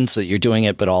that in so that you're doing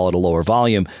it, but all at a lower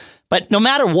volume. But no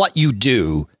matter what you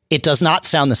do, it does not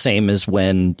sound the same as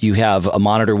when you have a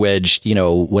monitor wedge,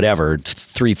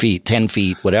 3 feet, 10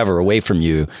 feet, whatever, away from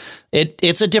you.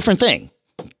 It's a different thing,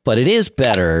 but it is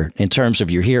better in terms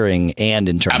of your hearing and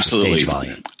in terms of stage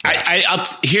volume.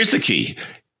 Here's the key.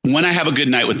 When I have a good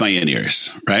night with my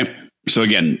in-ears, right? So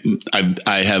again,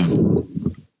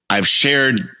 I've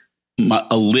shared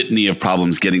a litany of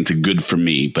problems getting to good for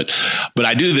me, but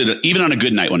I do that even on a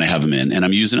good night when I have them in and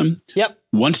I'm using them. Yep.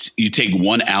 Once you take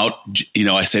one out,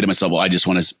 I say to myself, well, I just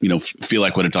want to, feel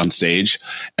like when it's on stage,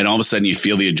 and all of a sudden you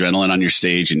feel the adrenaline on your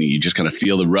stage and you just kind of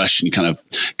feel the rush and you kind of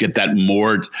get that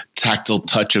more tactile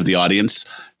touch of the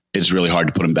audience. It's really hard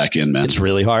to put them back in, man. It's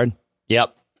really hard.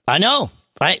 Yep. I know.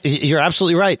 You're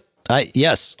absolutely right.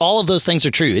 Yes. All of those things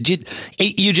are true.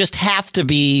 You just have to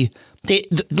be,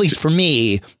 at least for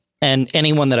me, and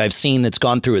anyone that I've seen that's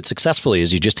gone through it successfully,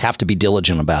 is you just have to be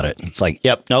diligent about it. It's like,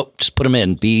 yep, nope, just put them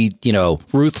in. Be,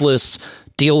 ruthless,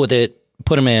 deal with it,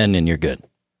 put them in, and you're good.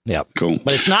 Yeah, cool.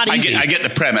 But it's not easy. I get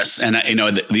the premise, and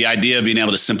the idea of being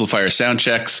able to simplify our sound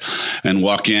checks and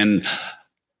walk in.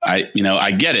 I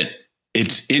get it.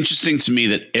 It's interesting to me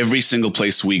that every single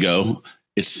place we go,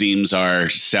 it seems our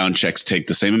sound checks take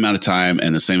the same amount of time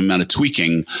and the same amount of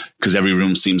tweaking because every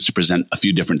room seems to present a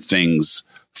few different things,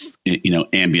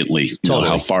 ambiently, totally.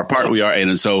 How far apart we are.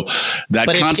 And so that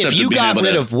but concept if you got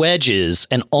rid of wedges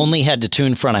and only had to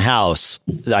tune front of house,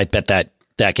 I bet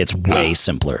that gets way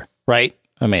simpler, right?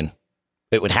 I mean,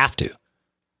 it would have to.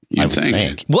 I would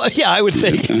think. Well, yeah, I would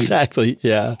think. Exactly.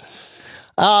 Yeah.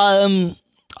 All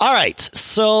right.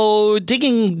 So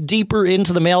digging deeper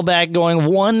into the mailbag, going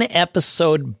one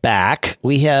episode back,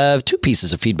 we have two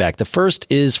pieces of feedback. The first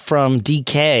is from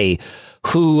DK,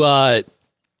 who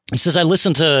he says, I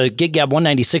listened to Gig Gab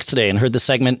 196 today and heard the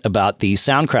segment about the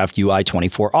Soundcraft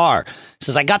UI-24R. He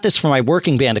says, I got this for my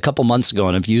working band a couple months ago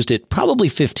and I've used it probably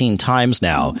 15 times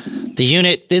now. The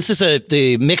unit, this is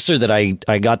the mixer that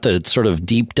I got the sort of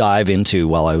deep dive into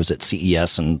while I was at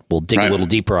CES, and we'll dig a little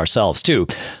deeper ourselves too.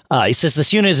 He says,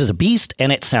 this unit is a beast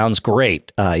and it sounds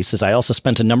great. He says, I also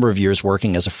spent a number of years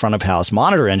working as a front of house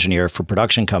monitor engineer for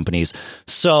production companies.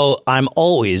 So I'm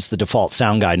always the default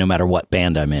sound guy, no matter what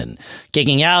band I'm in.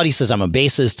 Gigging out, he says, I'm a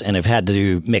bassist and have had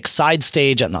to mix side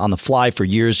stage on the fly for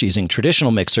years using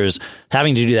traditional mixers,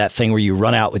 having to do that thing where you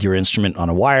run out with your instrument on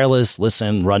a wireless,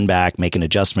 listen, run back, make an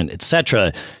adjustment,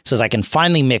 etc. Says I can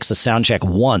finally mix a sound check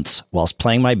once whilst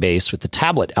playing my bass with the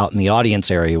tablet out in the audience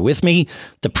area with me.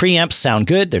 The preamps sound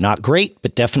good. They're not great,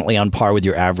 but definitely on par with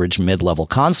your average mid-level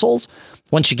consoles.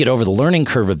 Once you get over the learning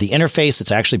curve of the interface,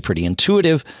 it's actually pretty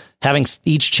intuitive. Having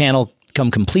each channel come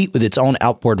complete with its own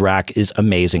outboard rack is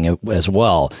amazing as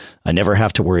well. I never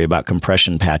have to worry about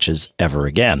compression patches ever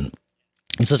again.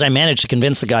 He says, I managed to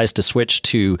convince the guys to switch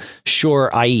to Shure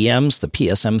IEMs, the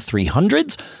PSM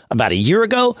 300s, about a year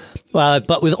ago.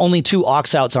 But with only 2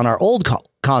 aux outs on our old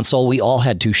console, we all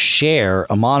had to share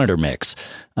a monitor mix.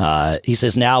 He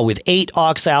says, now with 8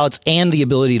 aux outs and the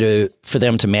ability for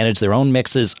them to manage their own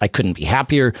mixes, I couldn't be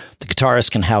happier. The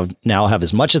guitarists can now have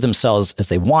as much of themselves as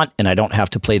they want, and I don't have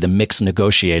to play the mix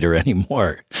negotiator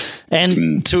anymore.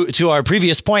 And to our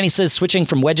previous point, he says, switching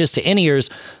from wedges to in-ears,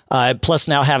 plus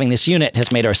now having this unit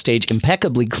has made our stage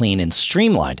impeccably clean and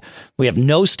streamlined. We have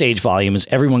no stage volume as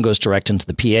everyone goes direct into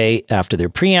the PA after their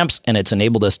preamps, and it's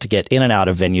enabled us to get in and out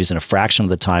of venues in a fraction of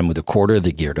the time with a quarter of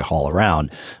the gear to haul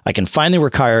around. I can finally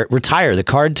retire the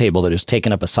card table that has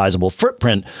taken up a sizable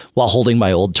footprint while holding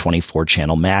my old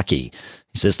 24-channel Mackie.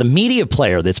 He says, the media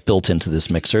player that's built into this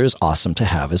mixer is awesome to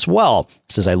have as well. He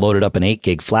says, I loaded up an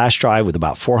 8-gig flash drive with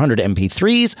about 400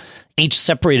 MP3s, each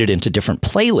separated into different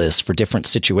playlists for different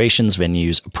situations,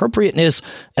 venues, appropriateness,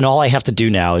 and all I have to do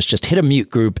now is just hit a mute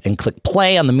group and click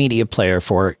play on the media player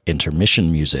for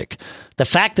intermission music. The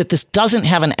fact that this doesn't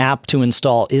have an app to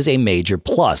install is a major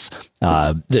plus.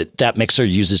 That mixer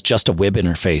uses just a web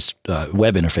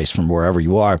interface from wherever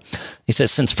you are. He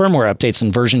says, since firmware updates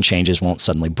and version changes won't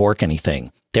suddenly bork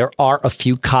anything. There are a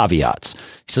few caveats. He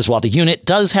says, while the unit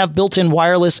does have built-in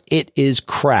wireless, it is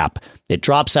crap. It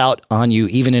drops out on you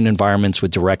even in environments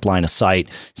with direct line of sight.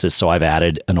 He says, so I've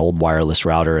added an old wireless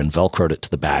router and Velcroed it to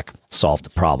the back. Solved the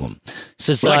problem. He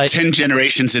says, we're like 10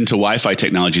 generations into Wi-Fi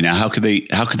technology now. How could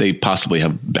they possibly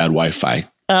have bad Wi-Fi?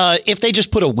 If they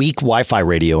just put a weak Wi-Fi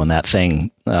radio in that thing,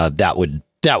 that would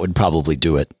probably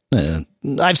do it.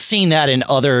 I've seen that in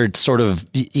other sort of,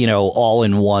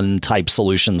 all-in-one type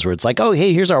solutions where it's like, oh,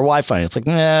 hey, here's our Wi-Fi. And it's like,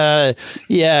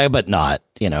 yeah, but not,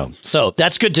 So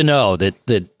that's good to know that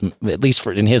at least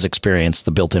in his experience,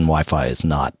 the built-in Wi-Fi is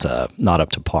not up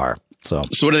to par. So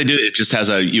what do they do? It just has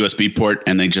a USB port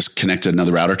and they just connect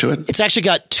another router to it? It's actually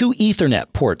got 2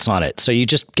 Ethernet ports on it. So you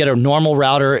just get a normal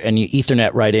router and you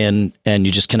Ethernet right in and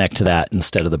you just connect to that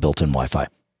instead of the built-in Wi-Fi.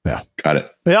 Yeah. Got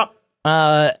it. Yeah.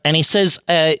 And he says,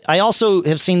 I also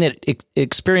have seen that it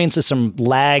experiences some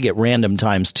lag at random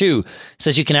times too. He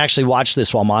says you can actually watch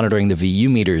this while monitoring the VU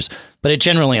meters, but it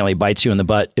generally only bites you in the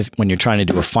butt when you're trying to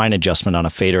do a fine adjustment on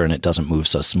a fader and it doesn't move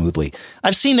so smoothly.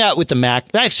 I've seen that with the Mac.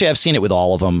 Actually, I've seen it with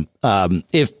all of them.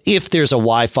 If there's a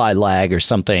Wi-Fi lag or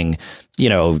something,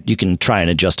 you can try and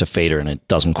adjust a fader and it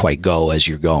doesn't quite go as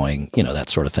you're going, that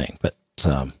sort of thing. But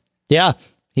yeah.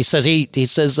 He says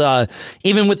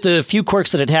even with the few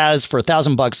quirks that it has, for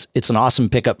 $1,000, it's an awesome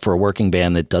pickup for a working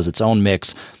band that does its own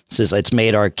mix. He says it's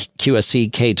made our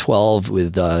QSC K12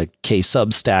 with K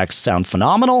sub stacks sound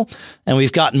phenomenal, and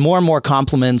we've gotten more and more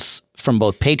compliments from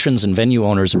both patrons and venue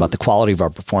owners about the quality of our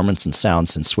performance and sound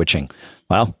since switching.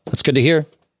 Well, that's good to hear.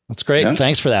 That's great. Yeah.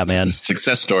 Thanks for that, man.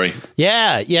 Success story.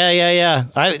 Yeah.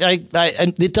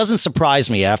 It doesn't surprise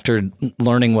me after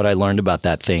learning what I learned about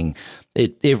that thing.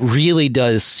 It really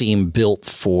does seem built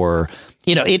for,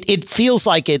 it feels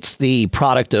like it's the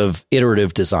product of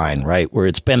iterative design, right? Where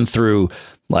it's been through,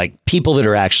 like people that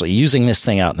are actually using this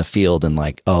thing out in the field and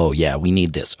like, oh yeah, we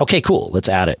need this. Okay, cool. Let's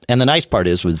add it. And the nice part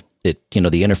is with it, the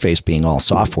interface being all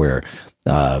software,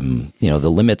 the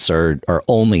limits are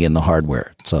only in the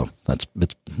hardware. So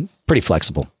it's pretty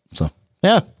flexible. So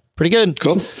yeah, pretty good.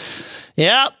 Cool.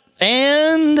 Yeah.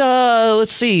 And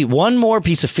let's see, one more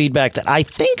piece of feedback that I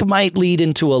think might lead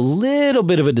into a little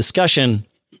bit of a discussion.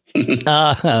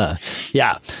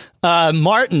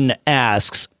 Martin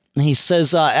asks, he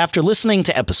says, after listening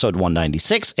to episode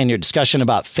 196 and your discussion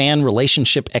about fan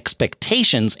relationship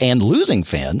expectations and losing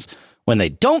fans when they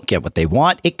don't get what they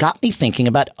want, it got me thinking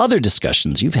about other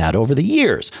discussions you've had over the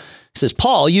years. He says,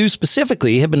 Paul, you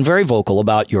specifically have been very vocal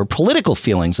about your political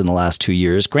feelings in the last 2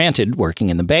 years. Granted, working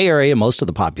in the Bay Area, most of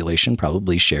the population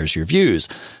probably shares your views.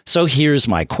 So here's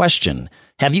my question.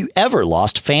 Have you ever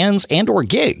lost fans and or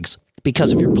gigs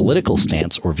because of your political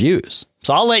stance or views?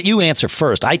 So I'll let you answer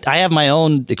first. I have my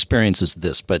own experiences with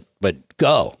this, but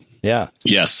go. Yeah.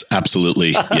 Yes,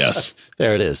 absolutely. Yes.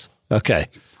 There it is. Okay.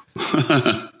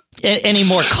 Any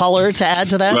more color to add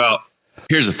to that? Well,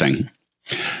 here's the thing.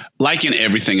 Like in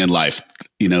everything in life,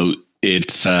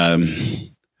 it's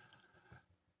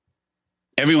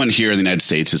everyone here in the United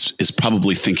States is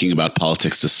probably thinking about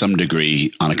politics to some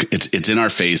degree. It's in our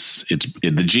face.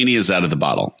 The genie is out of the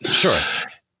bottle. Sure.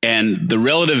 And the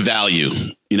relative value,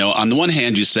 on the one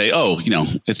hand, you say,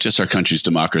 it's just our country's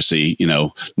democracy,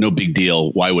 no big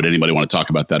deal. Why would anybody want to talk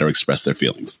about that or express their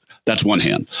feelings? That's one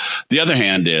hand. The other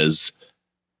hand is,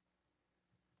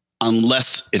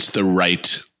 unless it's the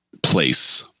right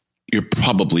place, you're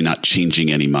probably not changing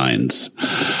any minds.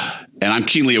 And I'm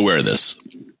keenly aware of this.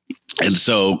 And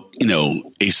so,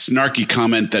 a snarky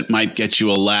comment that might get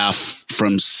you a laugh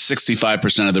from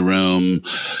 65% of the room,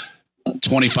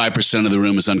 25% of the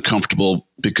room is uncomfortable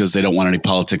because they don't want any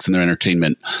politics in their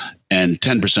entertainment. And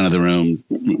 10% of the room,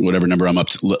 whatever number I'm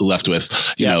left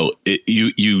with,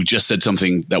 you just said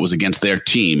something that was against their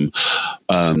team.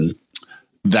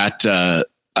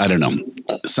 I don't know.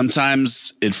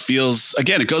 Sometimes it feels,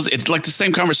 again, it's like the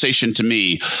same conversation to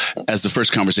me as the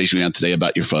first conversation we had today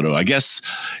about your photo. I guess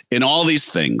in all these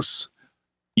things,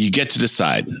 you get to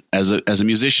decide. As a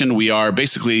musician, we are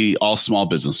basically all small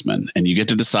businessmen, and you get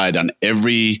to decide on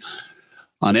every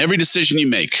decision you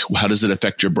make. How does it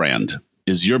affect your brand?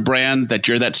 Is your brand that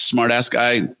you're that smart ass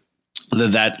guy,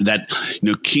 that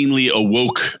keenly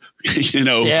awoke,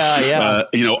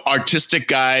 artistic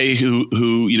guy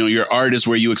who your art is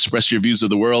where you express your views of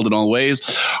the world in all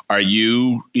ways? Are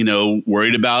you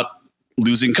worried about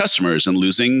losing customers and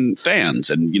losing fans,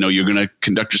 and you're going to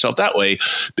conduct yourself that way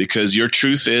because your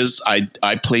truth is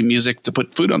I play music to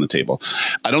put food on the table?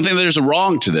 I don't think there's a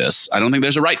wrong to this. I don't think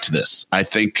there's a right to this. I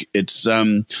think it's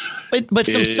but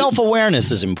some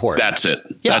self-awareness is important. That's it.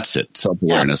 Yeah. That's it.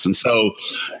 Self-awareness. Yeah. And so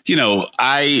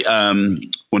I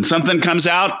when something comes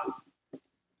out,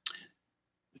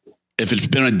 if it's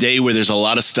been a day where there's a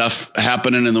lot of stuff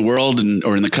happening in the world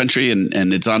or in the country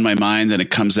and it's on my mind and it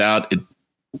comes out, it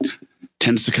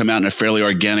tends to come out in a fairly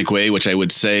organic way, which I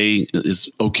would say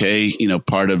is okay.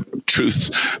 Part of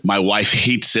truth. My wife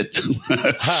hates it.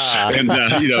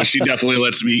 And, she definitely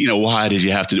lets me, why did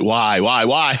you have to do, why?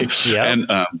 Yeah.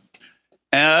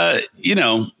 And,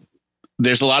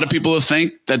 there's a lot of people who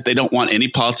think that they don't want any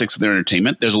politics in their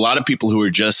entertainment. There's a lot of people who are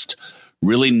just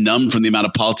really numb from the amount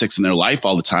of politics in their life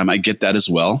all the time. I get that as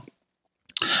well.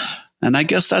 And I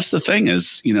guess that's the thing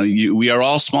is, we are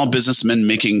all small businessmen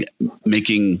making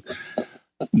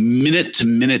minute to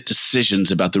minute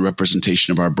decisions about the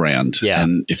representation of our brand. Yeah.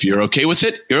 And if you're okay with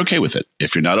it, you're okay with it.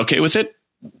 If you're not okay with it,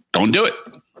 don't do it.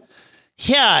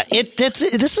 Yeah,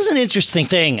 this is an interesting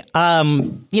thing.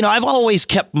 I've always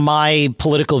kept my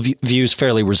political views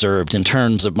fairly reserved in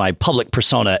terms of my public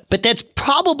persona, but that's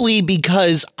probably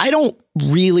because I don't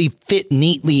really fit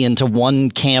neatly into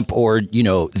one camp or,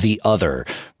 the other.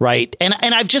 Right. And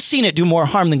I've just seen it do more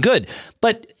harm than good.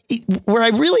 But where I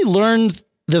really learned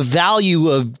the value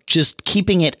of just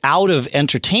keeping it out of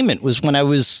entertainment was when I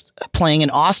was playing in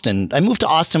Austin. I moved to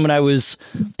Austin when I was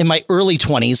in my early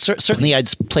 20s. Certainly I'd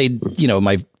played,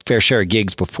 my fair share of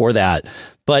gigs before that.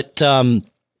 But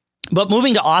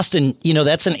moving to Austin,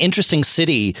 that's an interesting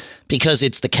city because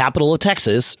it's the capital of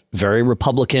Texas, very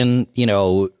Republican,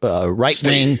 right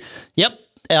wing. Yep.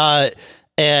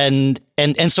 And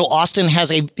so Austin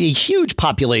has a huge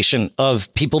population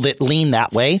of people that lean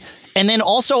that way. And then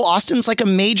also Austin's like a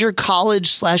major college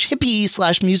 /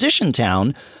 hippie / musician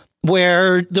town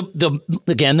where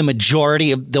the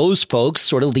majority of those folks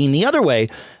sort of lean the other way.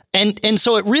 And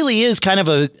so it really is kind of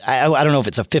I don't know if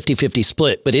it's a 50-50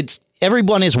 split, but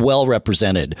everyone is well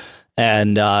represented.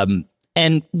 And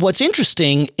And what's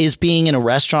interesting is being in a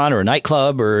restaurant or a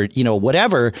nightclub or,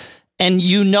 whatever. And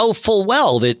full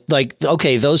well that like,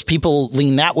 okay, those people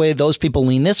lean that way. Those people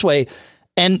lean this way.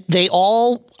 And they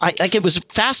all, it was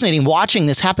fascinating watching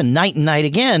this happen night and night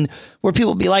again, where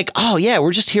people would be like, oh yeah,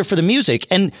 we're just here for the music.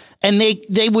 And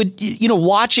they would,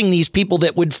 watching these people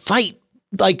that would fight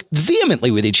like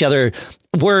vehemently with each other,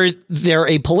 were there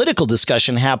a political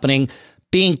discussion happening,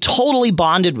 being totally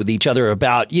bonded with each other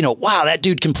about, wow, that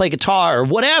dude can play guitar or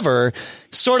whatever,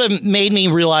 sort of made me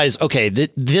realize, okay,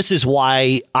 this is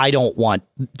why I don't want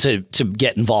to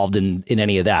get involved in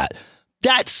any of that.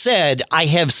 That said, I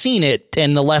have seen it,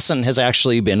 and the lesson has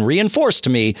actually been reinforced to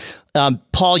me.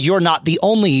 Paul, you're not the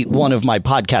only one of my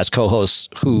podcast co-hosts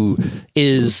who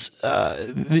is,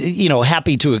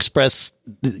 happy to express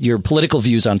your political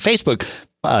views on Facebook.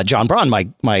 John Braun,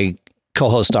 my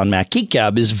co-host on Mac Geek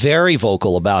Gab, is very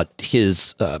vocal about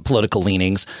his political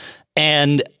leanings,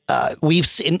 and we've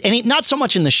seen, and not so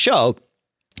much in the show,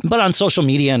 but on social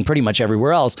media and pretty much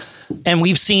everywhere else. And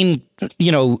we've seen,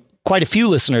 quite a few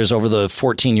listeners over the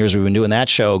 14 years we've been doing that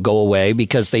show go away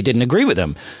because they didn't agree with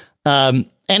him. And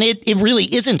it really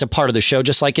isn't a part of the show,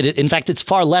 just like it. In fact, it's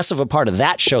far less of a part of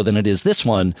that show than it is this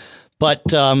one. But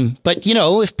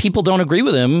if people don't agree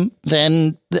with him,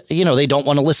 then, they don't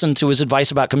want to listen to his advice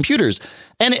about computers.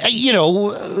 And,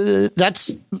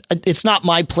 it's not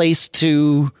my place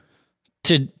to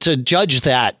judge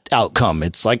that outcome.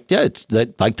 It's like, yeah,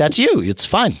 that's you. It's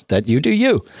fine that you do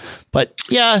you. But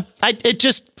yeah, I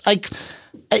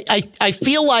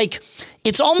feel like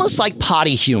it's almost like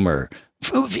potty humor.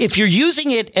 If you're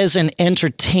using it as an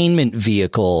entertainment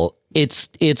vehicle,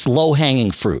 it's low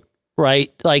hanging fruit,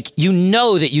 right? Like,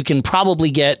 that you can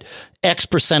probably get X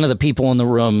percent of the people in the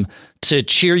room to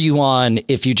cheer you on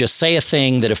if you just say a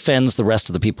thing that offends the rest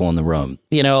of the people in the room,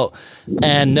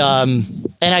 and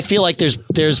I feel like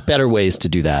there's better ways to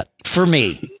do that for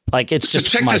me. Like, it's just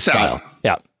check my this style. out.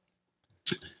 Yeah.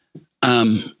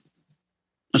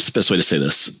 What's the best way to say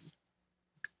this?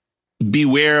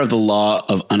 Beware of the law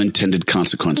of unintended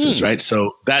consequences, right?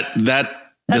 So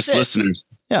this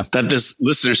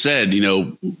listener said,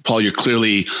 Paul, you're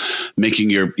clearly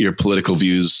making your political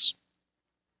views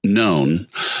known.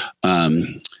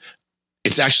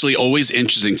 It's actually always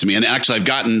interesting to me. And actually, I've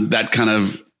gotten that kind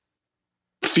of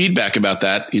feedback about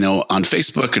that, on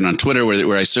Facebook and on Twitter,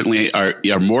 where I certainly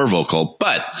are more vocal.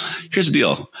 But here's the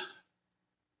deal.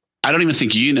 I don't even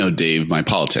think Dave, my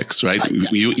politics, right?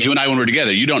 You and I, when we're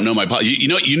together, you don't know my politics.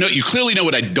 You clearly know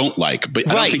what I don't like, but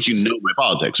I don't think you know my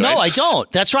politics, right? No, I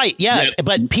don't. That's right. Yeah,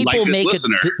 but people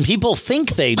people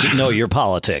think they know your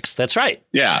politics. That's right.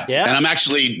 Yeah, and I'm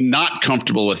actually not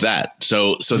comfortable with that.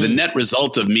 So the net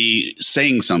result of me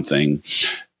saying something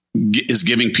is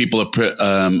giving people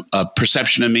a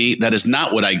perception of me that is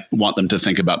not what I want them to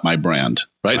think about my brand.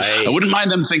 Right. I wouldn't mind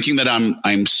them thinking that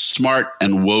I'm smart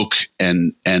and woke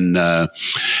and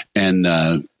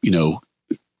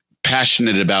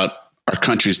passionate about our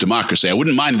country's democracy. I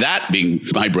wouldn't mind that being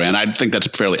my brand. I think that's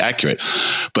fairly accurate.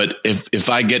 But if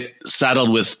I get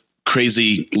saddled with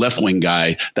crazy left-wing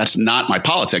guy, that's not my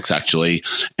politics, actually,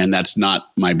 and that's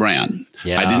not my brand.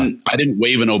 Yeah. I didn't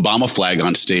wave an Obama flag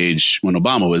on stage when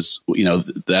Obama was,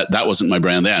 that wasn't my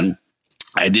brand then.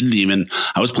 I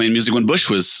was playing music when Bush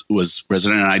was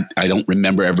president, and I don't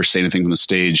remember ever saying anything from the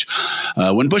stage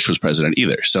when Bush was president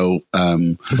either. So,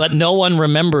 but no one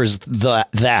remembers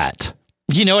that.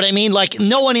 You know what I mean? Like,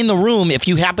 no one in the room, if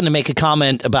you happen to make a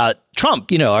comment about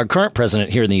Trump, our current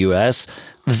president here in the U.S.,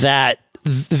 that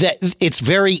it's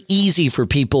very easy for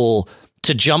people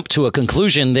to jump to a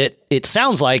conclusion that it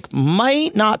sounds like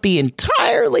might not be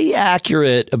entirely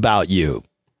accurate about you.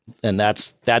 And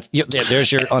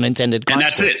there's your unintended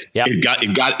consequence. And that's it. Yeah.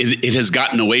 It has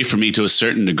gotten away from me to a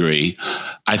certain degree.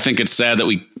 I think it's sad that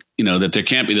that there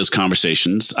can't be those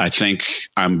conversations. I think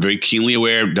I'm very keenly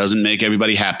aware it doesn't make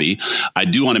everybody happy. I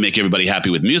do want to make everybody happy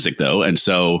with music, though. And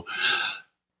so,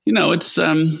 it's,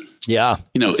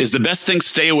 is the best thing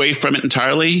stay away from it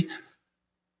entirely?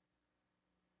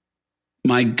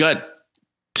 My gut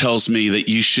tells me that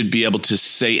you should be able to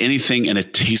say anything in a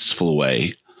tasteful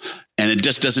way. And it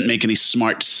just doesn't make any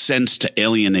smart sense to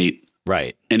alienate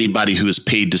anybody who is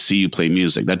paid to see you play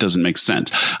music. That doesn't make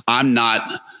sense. I'm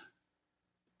not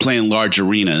playing large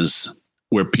arenas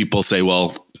where people say,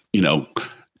 well,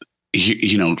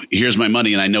 here's my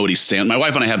money and I know what he's saying. My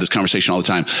wife and I have this conversation all the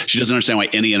time. She doesn't understand why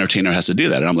any entertainer has to do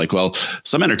that. And I'm like, well,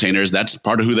 some entertainers, that's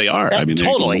part of who they are.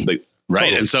 Totally. Right.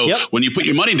 Totally. And so when you put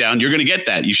your money down, you're going to get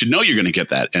that. You should know you're going to get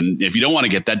that. And if you don't want to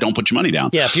get that, don't put your money down.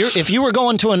 Yeah. If you were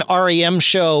going to an REM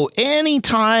show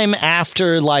anytime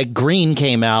after like Green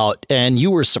came out and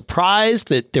you were surprised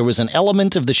that there was an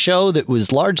element of the show that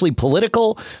was largely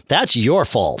political, that's your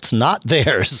fault, not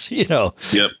theirs, you know?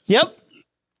 Yep.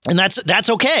 And that's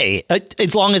okay.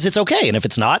 As long as it's okay. And if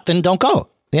it's not, then don't go,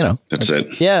 you know? That's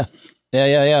it. Yeah.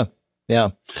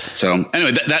 So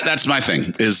anyway, that's my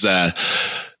thing is,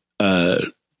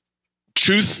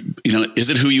 truth, you know, is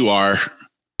it who you are?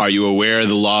 Are you aware of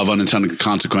the law of unintended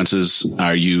consequences?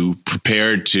 Are you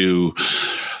prepared to,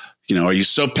 you know, are you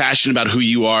so passionate about who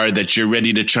you are that you're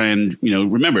ready to try and, you know,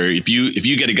 remember, if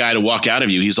you get a guy to walk out of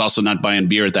you, he's also not buying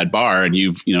beer at that bar and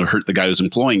you've, you know, hurt the guy who's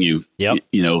employing you, you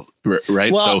know,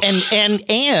 right? Well, so,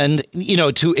 and, you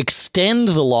know, to extend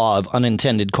the law of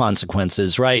unintended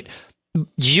consequences, right?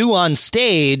 You on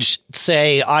stage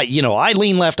say, I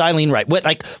lean left, I lean right.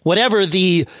 Whatever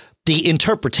the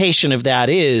interpretation of that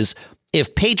is,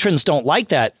 if patrons don't like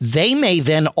that, they may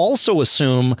then also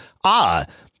assume,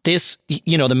 this,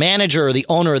 you know, the manager or the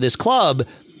owner of this club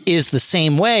is the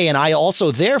same way. And I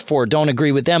also, therefore, don't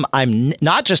agree with them. I'm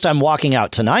walking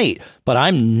out tonight, but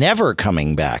I'm never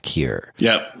coming back here.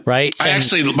 Yep. Right.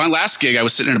 My last gig, I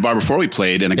was sitting in a bar before we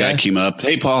played and a guy came up.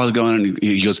 Hey, Paul, how's it going? And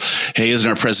he goes, hey, isn't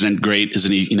our president great?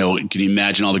 Isn't he, you know, can you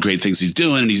imagine all the great things he's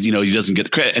doing? And he's, you know, he doesn't get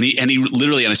the credit. And he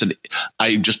literally, and I said,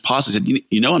 I just paused and said,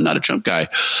 you know, I'm not a Trump guy.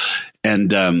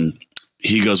 And,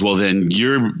 he goes, well, then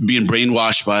you're being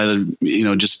brainwashed by the, you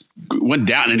know, just went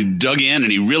down and he dug in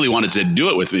and he really wanted to do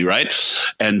it with me. Right.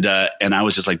 And I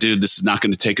was just like, dude, this is not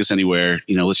going to take us anywhere.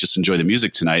 You know, let's just enjoy the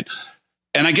music tonight.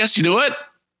 And I guess, you know what?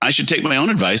 I should take my own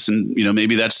advice and, you know,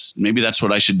 maybe that's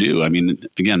what I should do. I mean,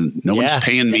 again, no one's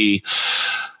paying me.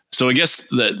 So I guess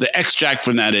the extract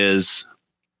from that is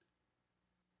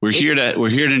we're here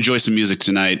to enjoy some music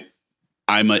tonight.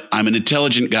 I'm an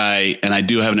intelligent guy and I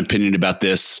do have an opinion about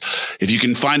this. If you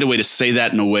can find a way to say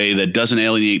that in a way that doesn't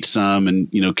alienate some and,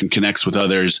 you know, can connect with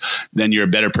others, then you're a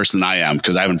better person than I am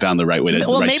because I haven't found the right way to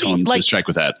tone to strike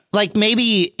with that. Like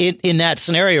maybe in that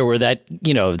scenario where that,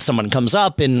 you know, someone comes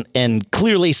up and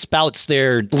clearly spouts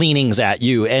their leanings at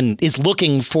you and is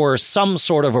looking for some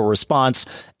sort of a response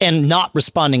and not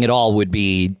responding at all would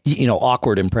be, you know,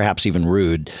 awkward and perhaps even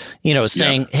rude, you know,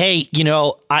 saying, hey, you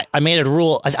know, I made it a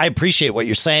rule. I appreciate what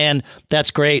you're saying.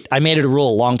 That's great. I made it a rule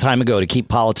a long time ago to keep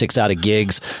politics out of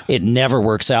gigs. It never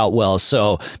works out well.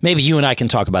 So maybe you and I can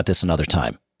talk about this another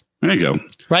time. There you go.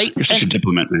 Right? You're such a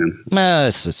diplomat, man.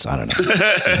 It's just, I don't know.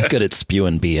 I'm good at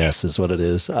spewing BS is what it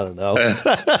is. I don't know.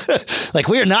 Like,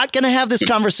 we're not going to have this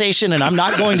conversation and I'm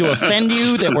not going to offend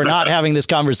you that we're not having this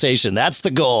conversation. That's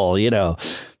the goal, you know.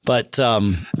 But we're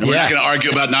not going to argue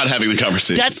about not having the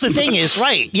conversation. That's the thing is,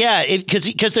 right. Yeah.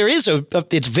 Because there is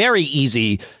it's very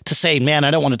easy to say, man,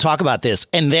 I don't want to talk about this.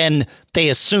 And then they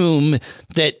assume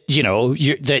that, you know,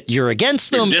 you're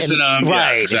against them. You're dissing them.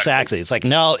 Right. Yeah, exactly. It's like,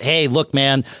 no, hey, look,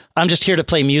 man, I'm just here to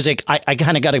play music. I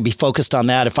kind of got to be focused on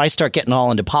that. If I start getting all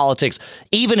into politics,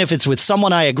 even if it's with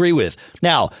someone I agree with.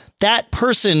 Now, that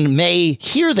person may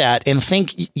hear that and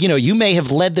think, you know, you may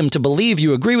have led them to believe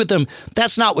you agree with them.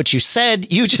 That's not what you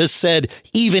said. You just said,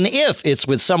 even if it's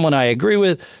with someone I agree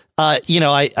with, you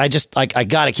know, I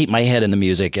got to keep my head in the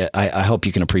music. I hope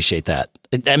you can appreciate that.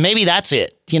 And maybe that's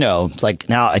it. You know, it's like,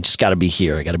 now I just got to be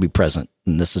here. I got to be present.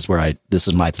 And this is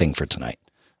my thing for tonight.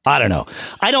 I don't know.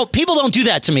 People don't do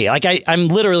that to me. Like I'm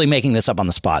literally making this up on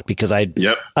the spot because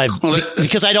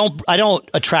because I don't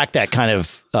attract that kind of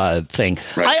thing.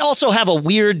 Right. I also have a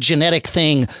weird genetic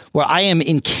thing where I am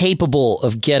incapable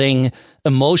of getting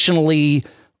emotionally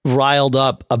riled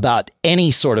up about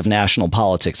any sort of national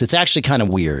politics. It's actually kind of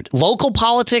weird. Local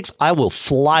politics, I will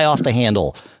fly off the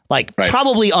handle, like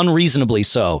probably unreasonably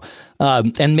so.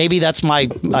 And maybe that's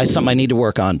something I need to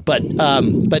work on. But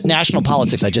national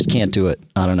politics, I just can't do it.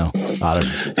 I don't know.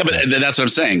 Yeah, but that's what I'm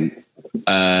saying.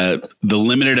 The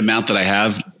limited amount that I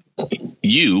have,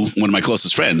 you, one of my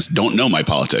closest friends, don't know my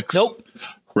politics. Nope.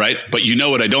 Right. But you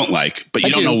know what I don't like, but you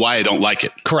don't know why I don't like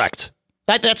it. Correct.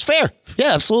 That's fair.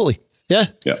 Yeah, absolutely. Yeah,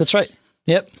 that's right.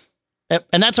 Yep.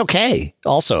 And that's okay.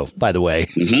 Also, by the way,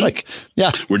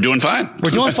 we're doing fine.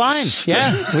 We're doing fine.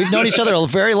 Yeah. We've known each other a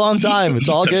very long time. It's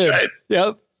all good. Right.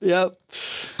 Yep.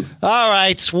 All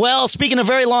right. Well, speaking of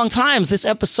very long times, this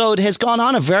episode has gone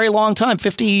on a very long time,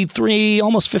 53,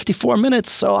 almost 54 minutes.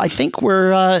 So I think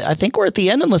we're at the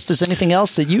end unless there's anything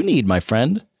else that you need, my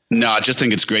friend. No, I just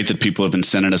think it's great that people have been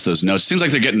sending us those notes. It seems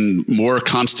like they're getting more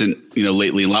constant,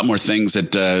 lately, a lot more things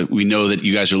that we know that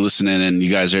you guys are listening and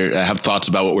you guys have thoughts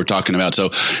about what we're talking about. So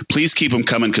please keep them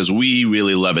coming because we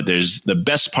really love it. There's the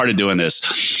best part of doing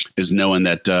this is knowing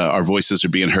that our voices are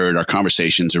being heard. Our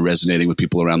conversations are resonating with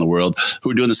people around the world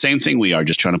who are doing the same thing we are,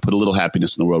 just trying to put a little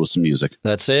happiness in the world with some music.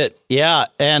 That's it. Yeah.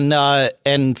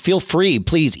 And feel free,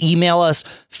 please email us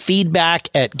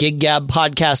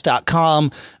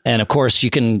feedback@giggabpodcast.com. And of course,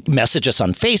 you can message us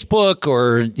on Facebook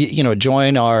or,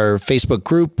 join our Facebook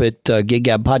group at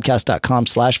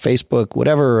giggabpodcast.com/Facebook,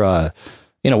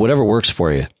 whatever works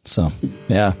for you. So,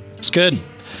 yeah, it's good.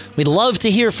 We'd love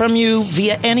to hear from you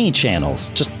via any channels.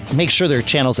 Just make sure they're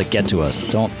channels that get to us.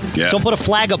 Don't put a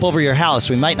flag up over your house.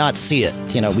 We might not see it.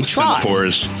 We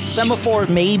try. Semaphore,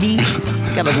 maybe.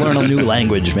 Got to learn a new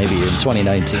language maybe in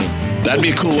 2019. That'd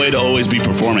be a cool way to always be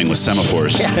performing with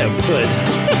semaphores. Yeah, it would.